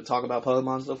I was going to talk about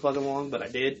Pokemon so fucking long, but I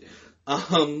did.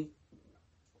 I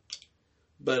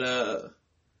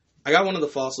got one of the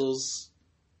fossils.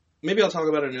 Maybe I'll talk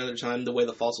about it another time, the way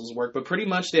the fossils work. But pretty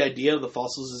much the idea of the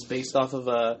fossils is based off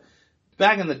of,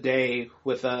 back in the day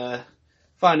with,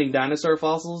 finding dinosaur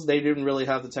fossils, they didn't really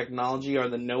have the technology or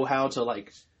the know-how to,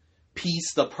 like,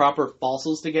 piece the proper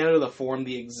fossils together to form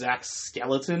the exact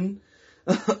skeleton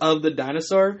of the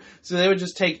dinosaur. So they would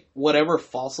just take whatever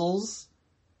fossils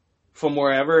from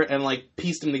wherever and, like,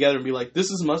 piece them together and be like,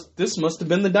 this must have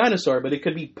been the dinosaur, but it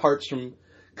could be parts from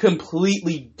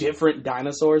completely different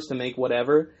dinosaurs to make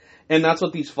whatever. And that's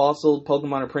what these fossil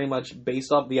Pokemon are pretty much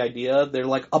based off the idea. They're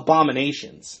like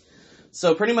abominations.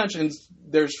 So pretty much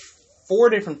there's 4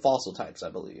 different fossil types, I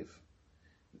believe.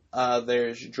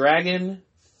 There's dragon,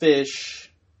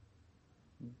 fish,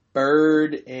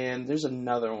 bird, and there's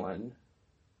another one.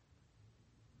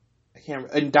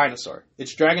 And dinosaur.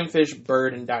 It's dragon, fish,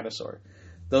 bird, and dinosaur.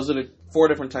 Those are the 4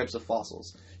 different types of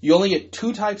fossils. You only get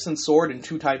 2 types in Sword and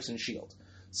 2 types in Shield.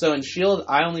 So in Shield,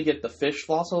 I only get the fish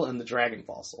fossil and the dragon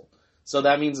fossil. So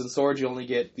that means in Sword, you only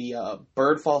get the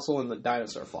bird fossil and the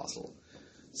dinosaur fossil.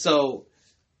 So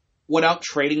without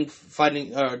trading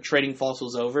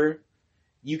fossils over,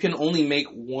 you can only make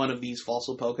one of these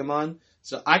fossil Pokemon.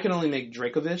 So I can only make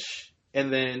Dracovish,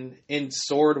 and then in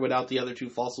Sword, without the other 2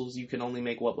 fossils, you can only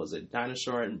make, what was it,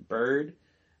 dinosaur and bird?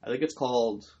 I think it's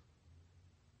called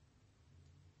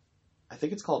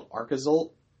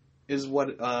Archazolt, is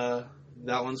what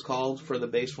that one's called for the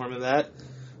base form of that.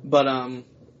 But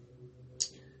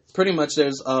pretty much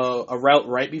there's a route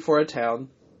right before a town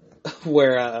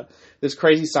where this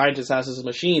crazy scientist has this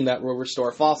machine that will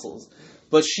restore fossils.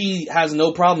 But she has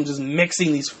no problem just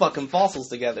mixing these fucking fossils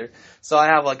together. So I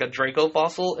have like a Draco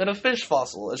fossil and a fish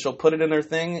fossil. And she'll put it in her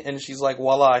thing, and she's like,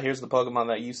 voila, here's the Pokemon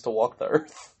that used to walk the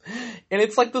earth. And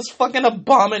it's like this fucking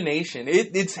abomination.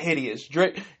 It's hideous.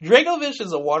 Dracovish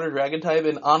is a water dragon type,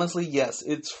 and honestly, yes,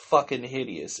 it's fucking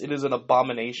hideous. It is an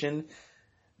abomination.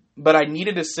 But I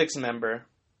needed a 6 member.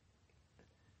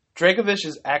 Dracovish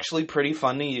is actually pretty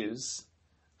fun to use.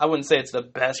 I wouldn't say it's the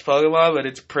best Pokemon, but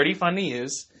it's pretty fun to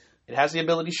use. It has the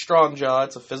ability Strong Jaw.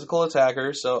 It's a physical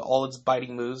attacker, so all its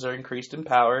biting moves are increased in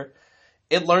power.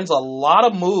 It learns a lot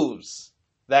of moves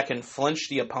that can flinch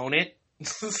the opponent.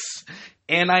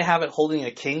 And I have it holding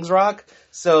a King's Rock,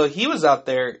 so he was out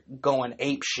there going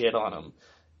ape shit on him.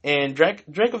 And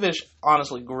Dracovish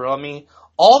honestly grew on me.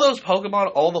 All those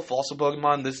Pokemon, all the fossil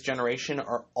Pokemon this generation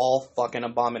are all fucking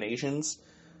abominations.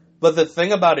 But the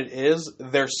thing about it is,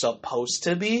 they're supposed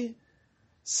to be.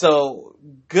 So,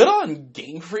 good on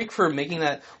Game Freak for making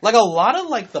that. Like, a lot of,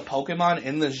 like, the Pokemon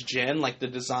in this gen, like, the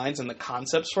designs and the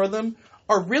concepts for them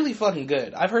are really fucking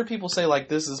good. I've heard people say, like,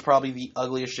 this is probably the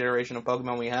ugliest generation of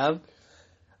Pokemon we have.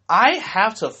 I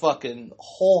have to fucking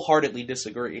wholeheartedly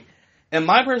disagree. In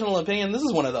my personal opinion, this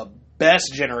is one of the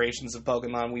best generations of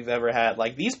Pokemon we've ever had.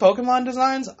 Like, these Pokemon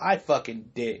designs, I fucking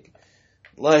dig.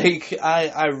 Like,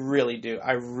 I really do.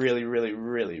 I really, really,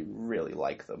 really, really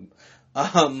like them.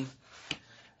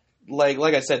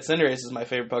 Like I said, Cinderace is my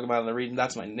favorite Pokemon in the region.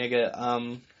 That's my nigga.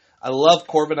 I love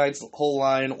Corviknight's whole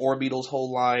line, Orbeetle's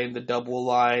whole line, the Dubwool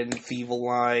line, Feeble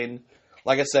line.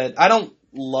 Like I said, I don't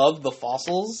love the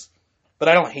fossils, but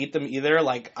I don't hate them either.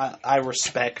 Like, I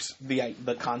respect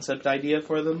the concept idea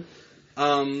for them.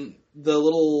 The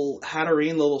little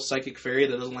Hatterene, the little psychic fairy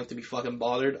that doesn't like to be fucking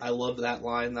bothered, I love that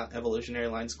line. That evolutionary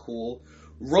line's cool.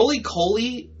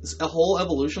 Roly-Coly, a whole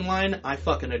evolution line, I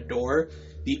fucking adore.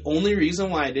 The only reason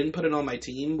why I didn't put it on my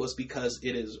team was because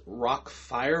it is rock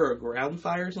fire or ground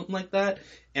fire or something like that.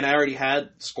 And I already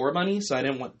had Scorbunny, so I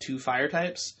didn't want 2 fire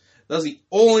types. That was the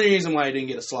only reason why I didn't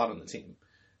get a slot on the team.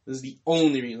 This is the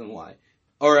only reason why.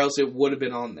 Or else it would have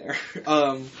been on there.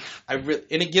 And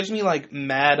it gives me like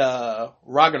mad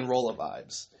Roggenrola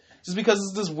vibes. Just because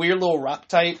it's this weird little rock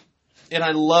type. And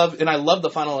I love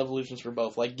the final evolutions for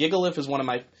both. Like Gigalith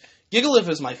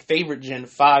is my favorite Gen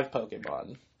 5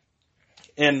 Pokemon.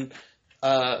 And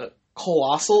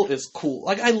Colossal is cool.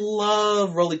 Like, I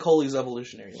love Roly-Coly's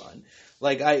evolutionary line.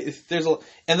 Like, and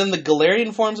then the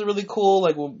Galarian forms are really cool.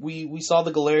 Like, we saw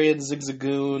the Galarian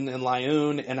Zigzagoon and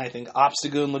Lyoon, and I think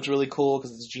Obstagoon looks really cool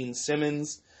because it's Gene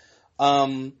Simmons.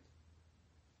 Galarian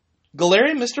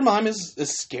Mr. Mime is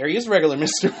as scary as regular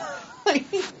Mr. Mime.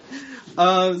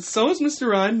 So is Mr.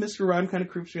 Rhyme. Mr. Rhyme kind of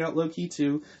creeps me out low-key,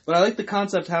 too. But I like the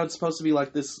concept how it's supposed to be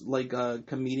like this, like,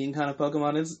 comedian kind of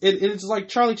Pokemon. It's like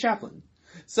Charlie Chaplin.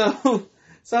 So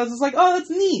So I was just like, oh, that's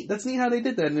neat. That's neat how they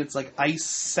did that. And it's like Ice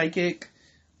Psychic.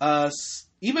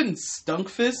 Even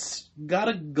Stunkfist got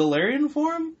a Galarian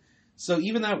form. So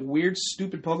even that weird,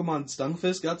 stupid Pokemon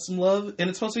Stunkfist got some love. And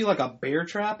it's supposed to be like a bear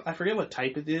trap. I forget what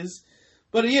type it is.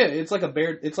 But yeah, it's like a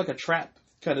bear. It's like a trap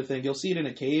kind of thing. You'll see it in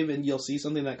a cave and you'll see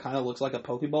something that kind of looks like a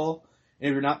Pokeball. And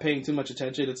if you're not paying too much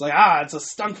attention, it's like, it's a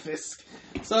Stunkfist.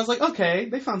 So I was like, okay,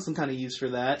 they found some kind of use for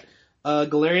that.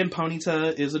 Galarian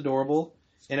Ponyta is adorable.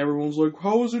 And everyone's like,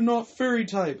 how is it not fairy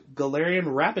type? Galarian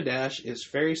Rapidash is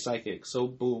fairy psychic. So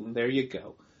boom, there you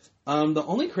go. The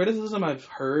only criticism I've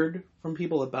heard from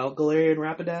people about Galarian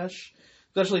Rapidash,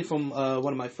 especially from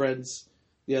one of my friends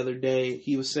the other day,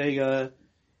 he was saying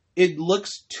it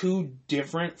looks too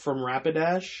different from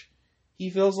Rapidash. He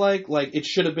feels like it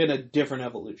should have been a different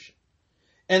evolution.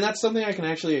 And that's something I can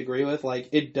actually agree with. Like,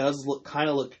 it does look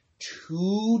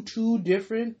too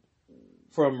different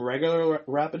from regular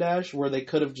Rapidash, where they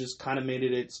could have just kind of made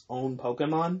it its own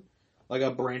Pokemon, like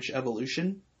a branch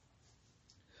evolution.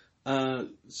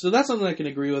 So that's something I can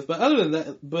agree with. But other than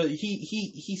that, but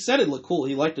he said it looked cool.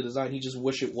 He liked the design. He just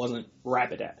wished it wasn't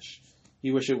Rapidash.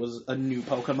 He wished it was a new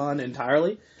Pokemon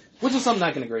entirely, which is something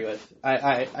I can agree with.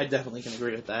 I definitely can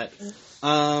agree with that.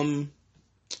 Then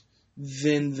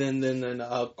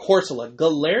Corsola,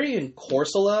 Galarian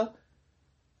Corsola.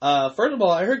 First of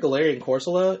all, I heard Galarian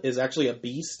Corsola is actually a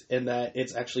beast, and that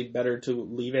it's actually better to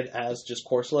leave it as just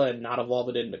Corsola and not evolve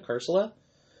it into Cursola.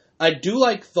 I do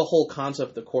like the whole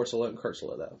concept of Corsola and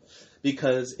Cursola, though,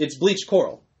 because it's bleached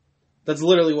coral. That's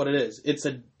literally what it is. It's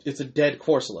a dead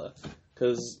Corsola,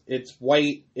 because it's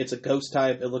white, it's a ghost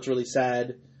type, it looks really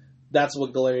sad. That's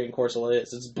what Galarian Corsola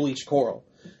is. It's bleached coral.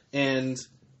 And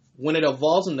when it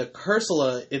evolves into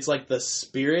Cursola, it's like the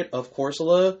spirit of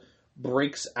Corsola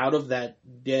breaks out of that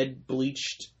dead,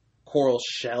 bleached coral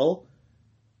shell,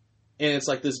 and it's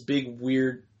like this big,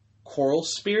 weird coral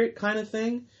spirit kind of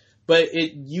thing, but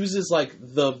it uses like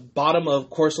the bottom of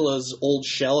Corsola's old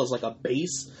shell as like a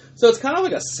base, so it's kind of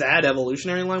like a sad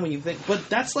evolutionary line when you think, but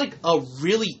that's like a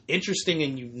really interesting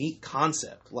and unique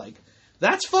concept. Like,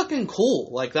 that's fucking cool.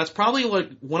 Like, that's probably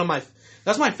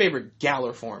that's my favorite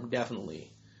Galar form,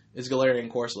 definitely, is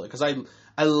Galarian Corsola, because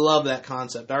I love that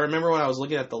concept. I remember when I was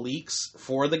looking at the leaks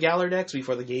for the Galar decks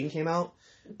before the game came out,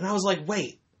 and I was like,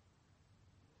 wait,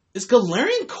 is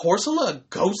Galarian Corsola a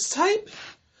ghost type?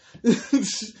 I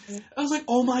was like,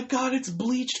 oh my god, it's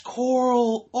bleached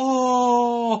coral.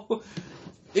 Oh!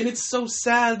 And it's so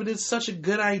sad, but it's such a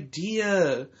good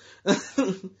idea.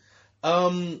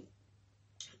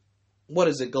 What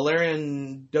is it?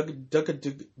 Galarian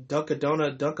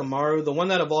Dunkadona Dunkamaru, the one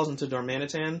that evolves into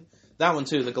Darmanitan. That one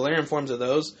too, the Galarian forms of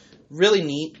those. Really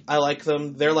neat. I like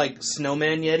them. They're like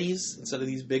snowman yetis instead of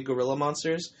these big gorilla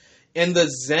monsters. And the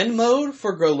Zen mode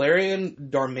for Galarian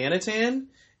Darmanitan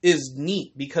is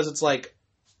neat because it's like,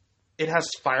 it has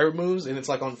fire moves and it's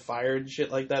like on fire and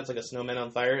shit like that. It's like a snowman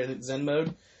on fire in its Zen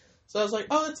mode. So I was like,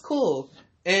 oh, that's cool.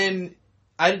 And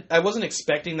I wasn't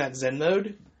expecting that Zen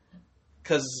mode,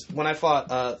 because when I fought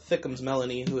Thickums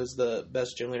Melanie, who is the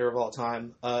best gym leader of all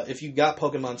time, if you got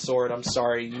Pokemon Sword, I'm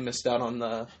sorry, you missed out on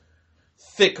the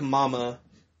thick mama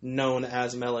known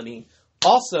as Melanie.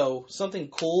 Also, something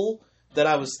cool that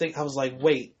I was like,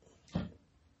 wait,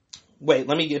 let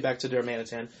me get back to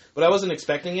Darmanitan. But I wasn't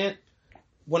expecting it.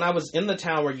 When I was in the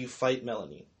town where you fight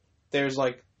Melanie, there's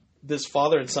like this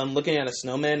father and son looking at a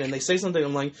snowman, and they say something,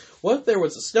 I'm like, what if there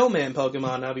was a snowman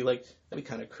Pokemon? And I'd be like, that'd be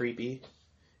kind of creepy.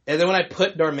 And then when I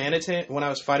put Darmanitan, when I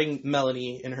was fighting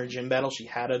Melanie in her gym battle, she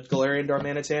had a Galarian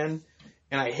Darmanitan,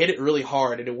 and I hit it really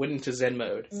hard, and it went into Zen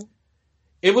mode.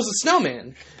 It was a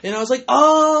snowman, and I was like,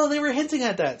 oh, they were hinting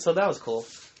at that, so that was cool.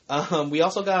 We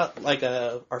also got like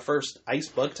our first ice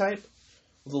bug type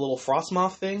with a little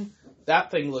Frostmoth thing.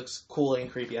 That thing looks cool and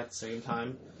creepy at the same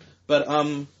time. But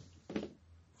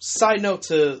side note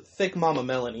to Thick Mama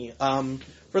Melanie,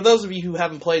 for those of you who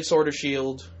haven't played Sword or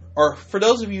Shield, or for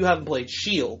those of you who haven't played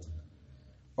Shield,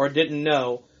 or didn't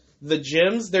know, the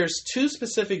gyms, there's 2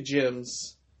 specific gyms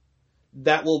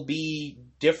that will be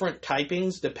different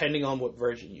typings depending on what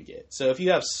version you get. So if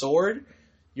you have Sword,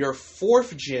 your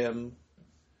 4th gym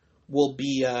will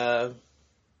be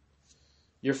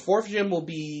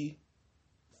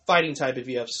Fighting type if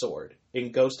you have Sword,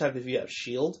 and Ghost type if you have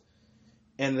Shield.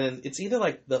 And then it's either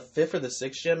like the 5th or the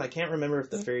 6th gym. I can't remember if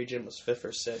the Fairy gym was 5th or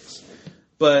 6th.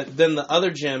 But then the other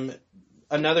gym,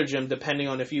 another gym, depending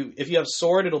on if you have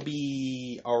Sword, it'll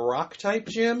be a Rock type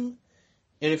gym,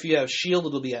 and if you have Shield,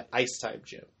 it'll be an Ice type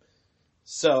gym.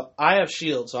 So I have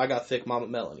Shield, so I got Thick Mama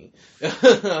Melanie.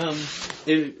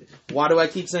 Why do I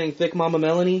keep saying Thick Mama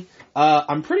Melanie?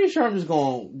 I'm pretty sure I'm just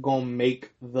gonna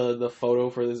make the photo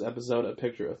for this episode a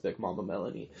picture of thick Mama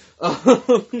Melanie.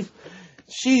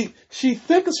 She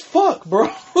thick as fuck, bro.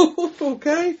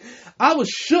 Okay? I was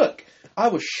shook. I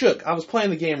was playing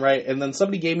the game, right? And then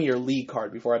somebody gave me her league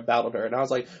card before I battled her. And I was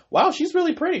like, wow, she's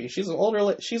really pretty. She's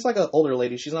like an older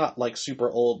lady. She's not like super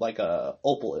old like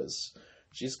Opal is.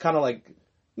 She's kind of like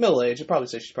middle-aged. I'd probably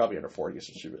say she's probably in her 40s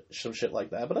or some shit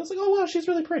like that. But I was like, oh wow, she's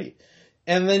really pretty.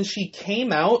 And then she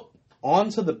came out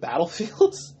onto the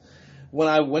battlefield when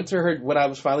I went to her, when I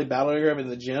was finally battling her in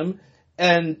the gym.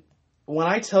 And when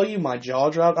I tell you my jaw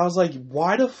dropped, I was like,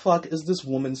 why the fuck is this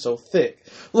woman so thick?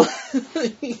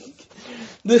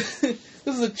 This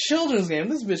is a children's game.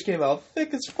 This bitch came out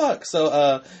thick as fuck.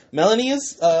 So, Melanie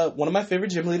is, one of my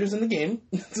favorite gym leaders in the game.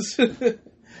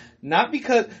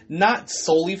 Not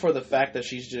solely for the fact that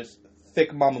she's just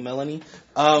thick Mama Melanie.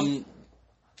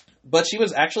 But she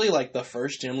was actually, like, the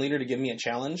first gym leader to give me a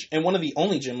challenge. And one of the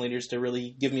only gym leaders to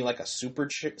really give me, like, a super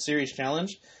serious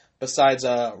challenge. Besides,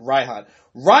 Raihan.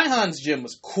 Raihan's gym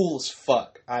was cool as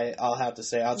fuck, I'll have to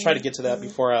say. I'll try to get to that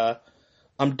before,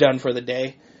 I'm done for the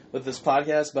day with this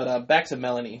podcast. But, back to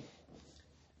Melanie.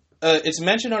 It's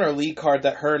mentioned on her league card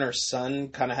that her and her son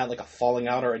kind of had, like, a falling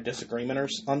out or a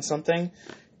disagreement on something.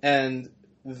 And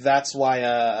that's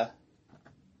why,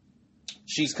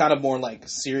 she's kind of more, like,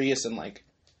 serious and, like,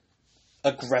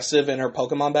 aggressive in her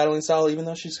Pokemon battling style, even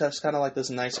though she's kind of like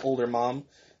this nice older mom.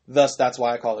 Thus, that's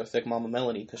why I call her Thick Mama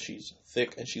Melanie, because she's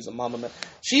thick and she's a mama.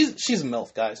 She's a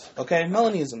MILF, guys. Okay,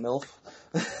 Melanie is a MILF,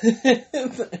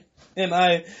 and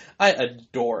I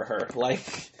adore her.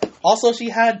 Like, also she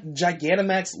had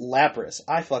Gigantamax Lapras.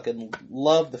 I fucking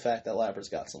love the fact that Lapras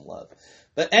got some love.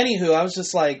 But anywho, I was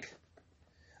just like,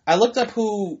 I looked up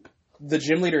who the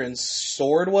gym leader in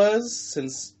Sword was,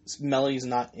 since Melanie's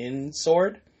not in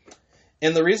Sword.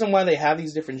 And the reason why they have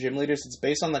these different gym leaders, it's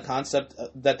based on the concept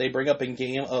that they bring up in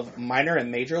game of minor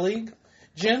and major league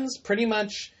gyms. Pretty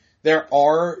much, there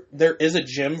is a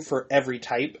gym for every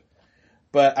type,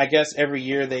 but I guess every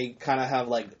year they kind of have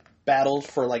like battles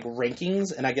for like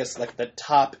rankings, and I guess like the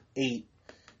top 8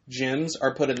 gyms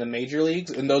are put in the major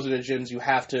leagues, and those are the gyms you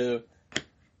have to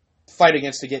fight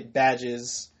against to get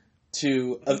badges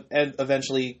to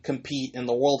eventually compete in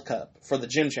the World Cup for the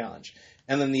gym challenge.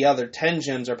 And then the other 10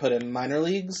 gyms are put in minor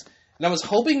leagues. And I was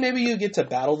hoping maybe you get to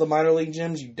battle the minor league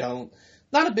gyms. You don't.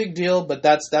 Not a big deal, but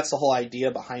that's the whole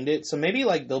idea behind it. So maybe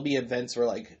like there'll be events where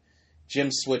like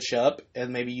gyms switch up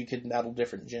and maybe you can battle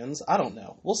different gyms. I don't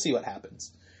know. We'll see what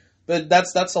happens. But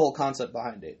that's the whole concept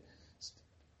behind it.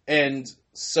 And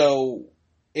so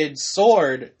in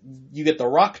Sword, you get the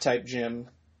rock type gym,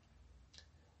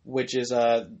 which is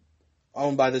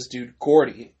owned by this dude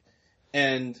Gordy.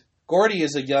 And Gordy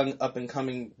is a young,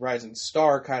 up-and-coming rising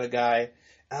star kind of guy.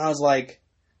 And I was like,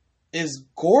 is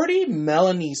Gordy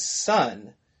Melanie's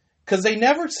son? Because they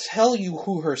never tell you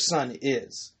who her son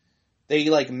is. They,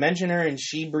 like, mention her and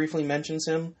she briefly mentions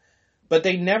him. But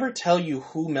they never tell you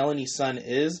who Melanie's son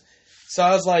is. So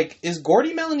I was like, is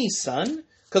Gordy Melanie's son?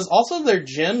 Because also their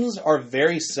gyms are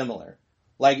very similar.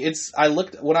 Like,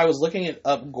 when I was looking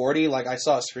up Gordy, like, I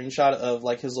saw a screenshot of,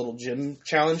 like, his little gym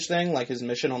challenge thing, like, his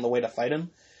mission on the way to fight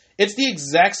him. It's the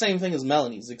exact same thing as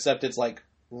Melanie's, except it's, like,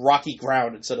 rocky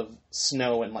ground instead of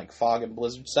snow and, like, fog and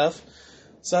blizzard stuff.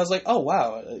 So I was like, oh,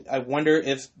 wow, I wonder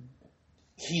if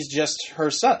he's just her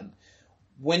son.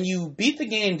 When you beat the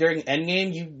game during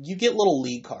endgame, you get little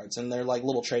league cards, and they're, like,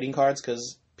 little trading cards,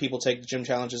 because people take gym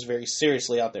challenges very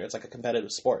seriously out there. It's like a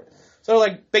competitive sport. So,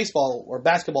 like, baseball or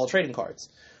basketball trading cards.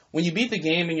 When you beat the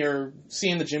game and you're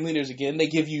seeing the gym leaders again, they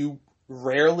give you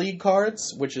rare league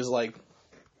cards, which is, like,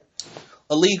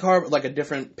 a league card with, like, a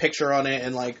different picture on it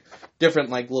and, like, different,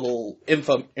 like, little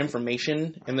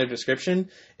information in their description.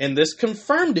 And this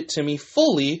confirmed it to me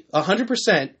fully,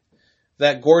 100%,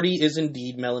 that Gordy is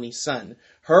indeed Melanie's son.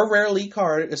 Her rare league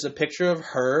card is a picture of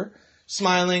her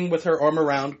smiling with her arm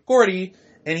around Gordy,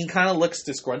 and he kind of looks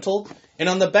disgruntled. And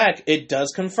on the back, it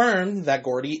does confirm that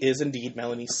Gordy is indeed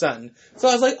Melanie's son. So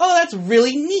I was like, oh, that's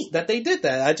really neat that they did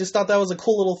that. I just thought that was a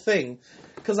cool little thing.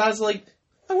 Because I was like,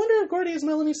 I wonder if Gordy is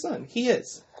Melanie's son. He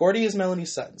is. Gordy is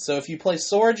Melanie's son. So if you play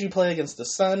Sword, you play against the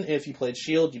son. If you played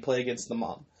Shield, you play against the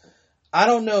mom. I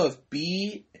don't know if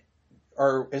B,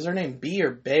 or is her name B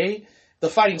or Bay, the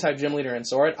fighting type gym leader in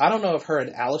Sword, I don't know if her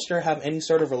and Alistair have any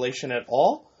sort of relation at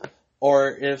all, or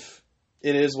if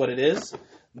it is what it is.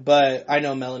 But I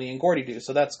know Melanie and Gordy do,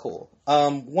 so that's cool.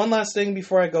 One last thing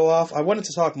before I go off. I wanted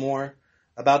to talk more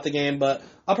about the game, but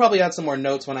I'll probably add some more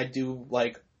notes when I do,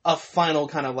 like, a final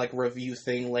kind of, like, review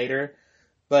thing later.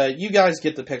 But you guys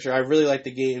get the picture. I really like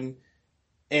the game.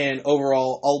 And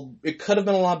overall, it could have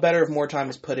been a lot better if more time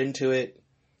was put into it.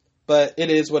 But it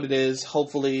is what it is.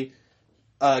 Hopefully,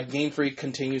 Game Freak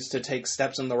continues to take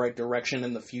steps in the right direction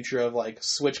in the future of, like,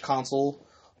 Switch console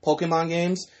Pokemon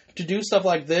games to do stuff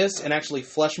like this and actually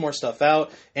flesh more stuff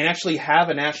out and actually have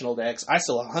a national dex. I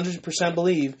still 100%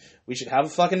 believe we should have a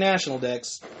fucking national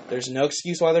dex. There's no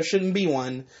excuse why there shouldn't be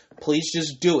one. Please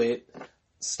just do it.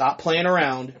 Stop playing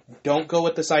around. Don't go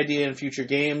with this idea in future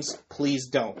games. Please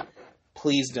don't.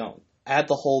 Please don't. Add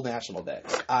the whole national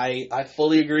dex. I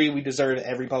fully agree we deserve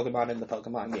every Pokemon in the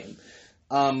Pokemon game.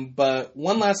 But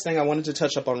one last thing I wanted to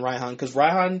touch up on Raihan, because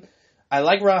Raihan, I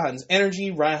like Raihan's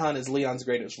energy. Raihan is Leon's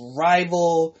greatest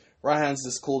rival. Raihan's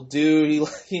this cool dude.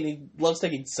 He loves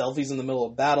taking selfies in the middle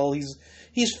of battle.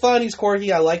 He's fun. He's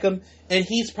quirky. I like him. And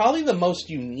he's probably the most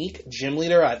unique gym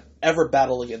leader I've ever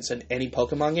battled against in any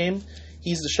Pokemon game.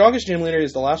 He's the strongest gym leader.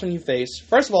 He's the last one you face.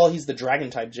 First of all, he's the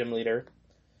Dragon-type gym leader.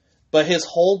 But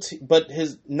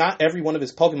not every one of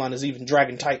his Pokemon is even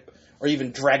Dragon-type or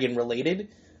even Dragon-related.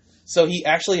 So he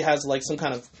actually has, like, some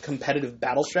kind of competitive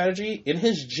battle strategy. In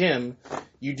his gym,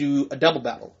 you do a double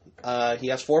battle. He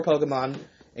has 4 Pokemon,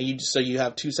 and you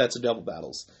have 2 sets of double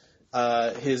battles.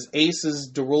 His ace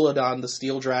is Duraludon, the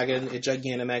Steel Dragon. It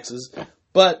Gigantamaxes.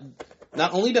 But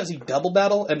not only does he double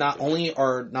battle, and not only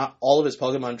are not all of his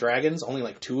Pokemon dragons, only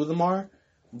like 2 of them are,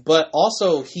 but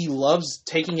also he loves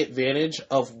taking advantage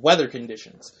of weather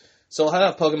conditions. So he'll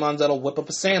have Pokemon that'll whip up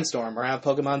a sandstorm, or have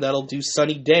Pokemon that'll do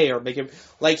sunny day, or make it,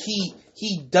 like,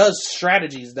 he does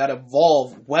strategies that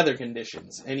involve weather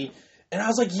conditions. And I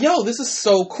was like, yo, this is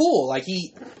so cool. Like,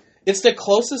 it's the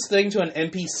closest thing to an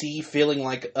NPC feeling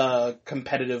like a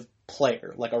competitive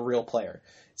player, like a real player.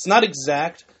 It's not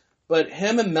exact, but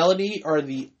him and Melody are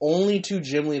the only 2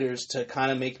 gym leaders to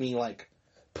kind of make me, like,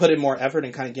 put in more effort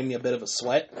and kind of give me a bit of a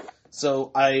sweat.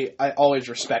 So I always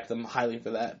respect them highly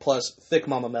for that. Plus, Thick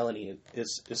Mama Melanie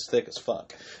is thick as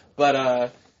fuck.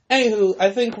 But, anywho,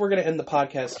 I think we're going to end the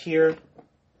podcast here.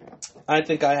 I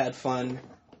think I had fun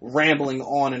rambling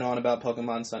on and on about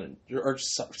Pokemon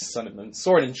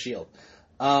Sword and Shield.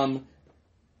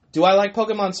 Do I like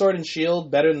Pokemon Sword and Shield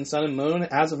better than Sun and Moon?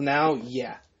 As of now,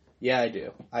 yeah. Yeah, I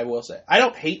do. I will say. I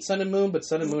don't hate Sun and Moon, but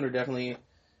Sun and Moon are definitely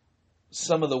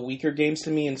some of the weaker games to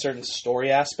me in certain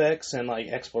story aspects and, like,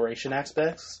 exploration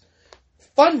aspects.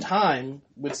 Fun time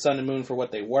with Sun and Moon for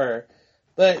what they were.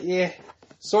 But, yeah,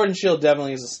 Sword and Shield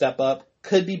definitely is a step up.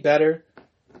 Could be better.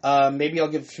 Maybe I'll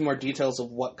give a few more details of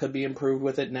what could be improved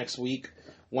with it next week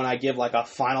when I give, like, a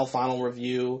final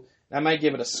review. I might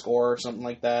give it a score or something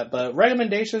like that. But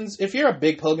recommendations, if you're a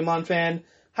big Pokemon fan,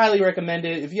 highly recommend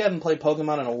it. If you haven't played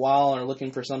Pokemon in a while and are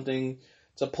looking for something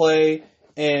to play,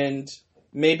 and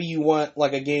maybe you want,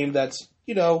 like, a game that's,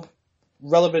 you know,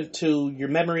 relevant to your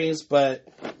memories, but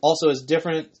also is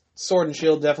different, Sword and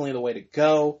Shield definitely the way to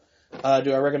go.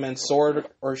 Do I recommend Sword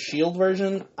or Shield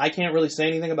version? I can't really say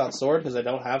anything about Sword because I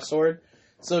don't have Sword.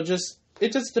 So it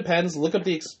just depends. Look up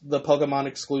the Pokemon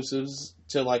exclusives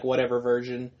to, like, whatever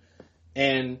version.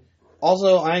 And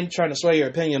also, I ain't trying to sway your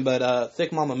opinion, but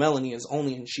Thick Mama Melanie is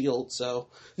only in Shield, so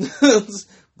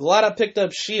glad I picked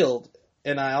up Shield.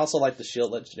 And I also like the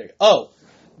Shield Legendary. Oh,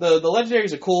 the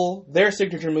Legendaries are cool. Their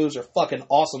signature moves are fucking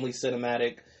awesomely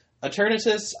cinematic.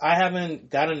 Eternatus, I haven't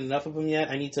gotten enough of him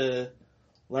yet. I need to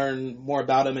learn more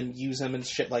about him and use him and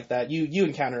shit like that. You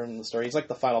encounter him in the story. He's like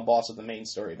the final boss of the main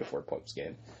story before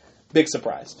post-game. Big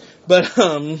surprise. But,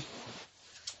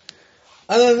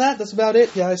 other than that, that's about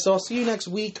it, guys. So I'll see you next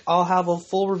week. I'll have a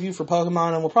full review for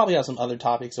Pokemon, and we'll probably have some other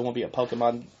topics. It won't be a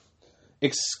Pokemon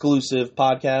exclusive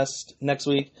podcast next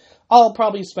week. I'll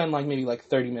probably spend maybe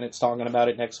 30 minutes talking about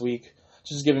it next week.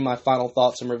 Just giving my final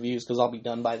thoughts and reviews because I'll be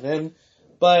done by then.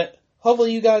 But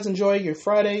hopefully you guys enjoy your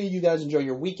Friday. You guys enjoy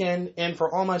your weekend. And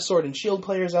for all my Sword and Shield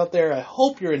players out there, I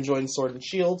hope you're enjoying Sword and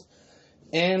Shield.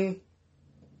 And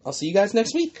I'll see you guys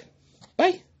next week.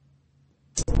 Bye.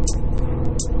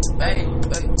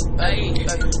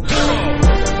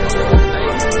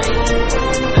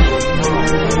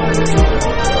 Bye.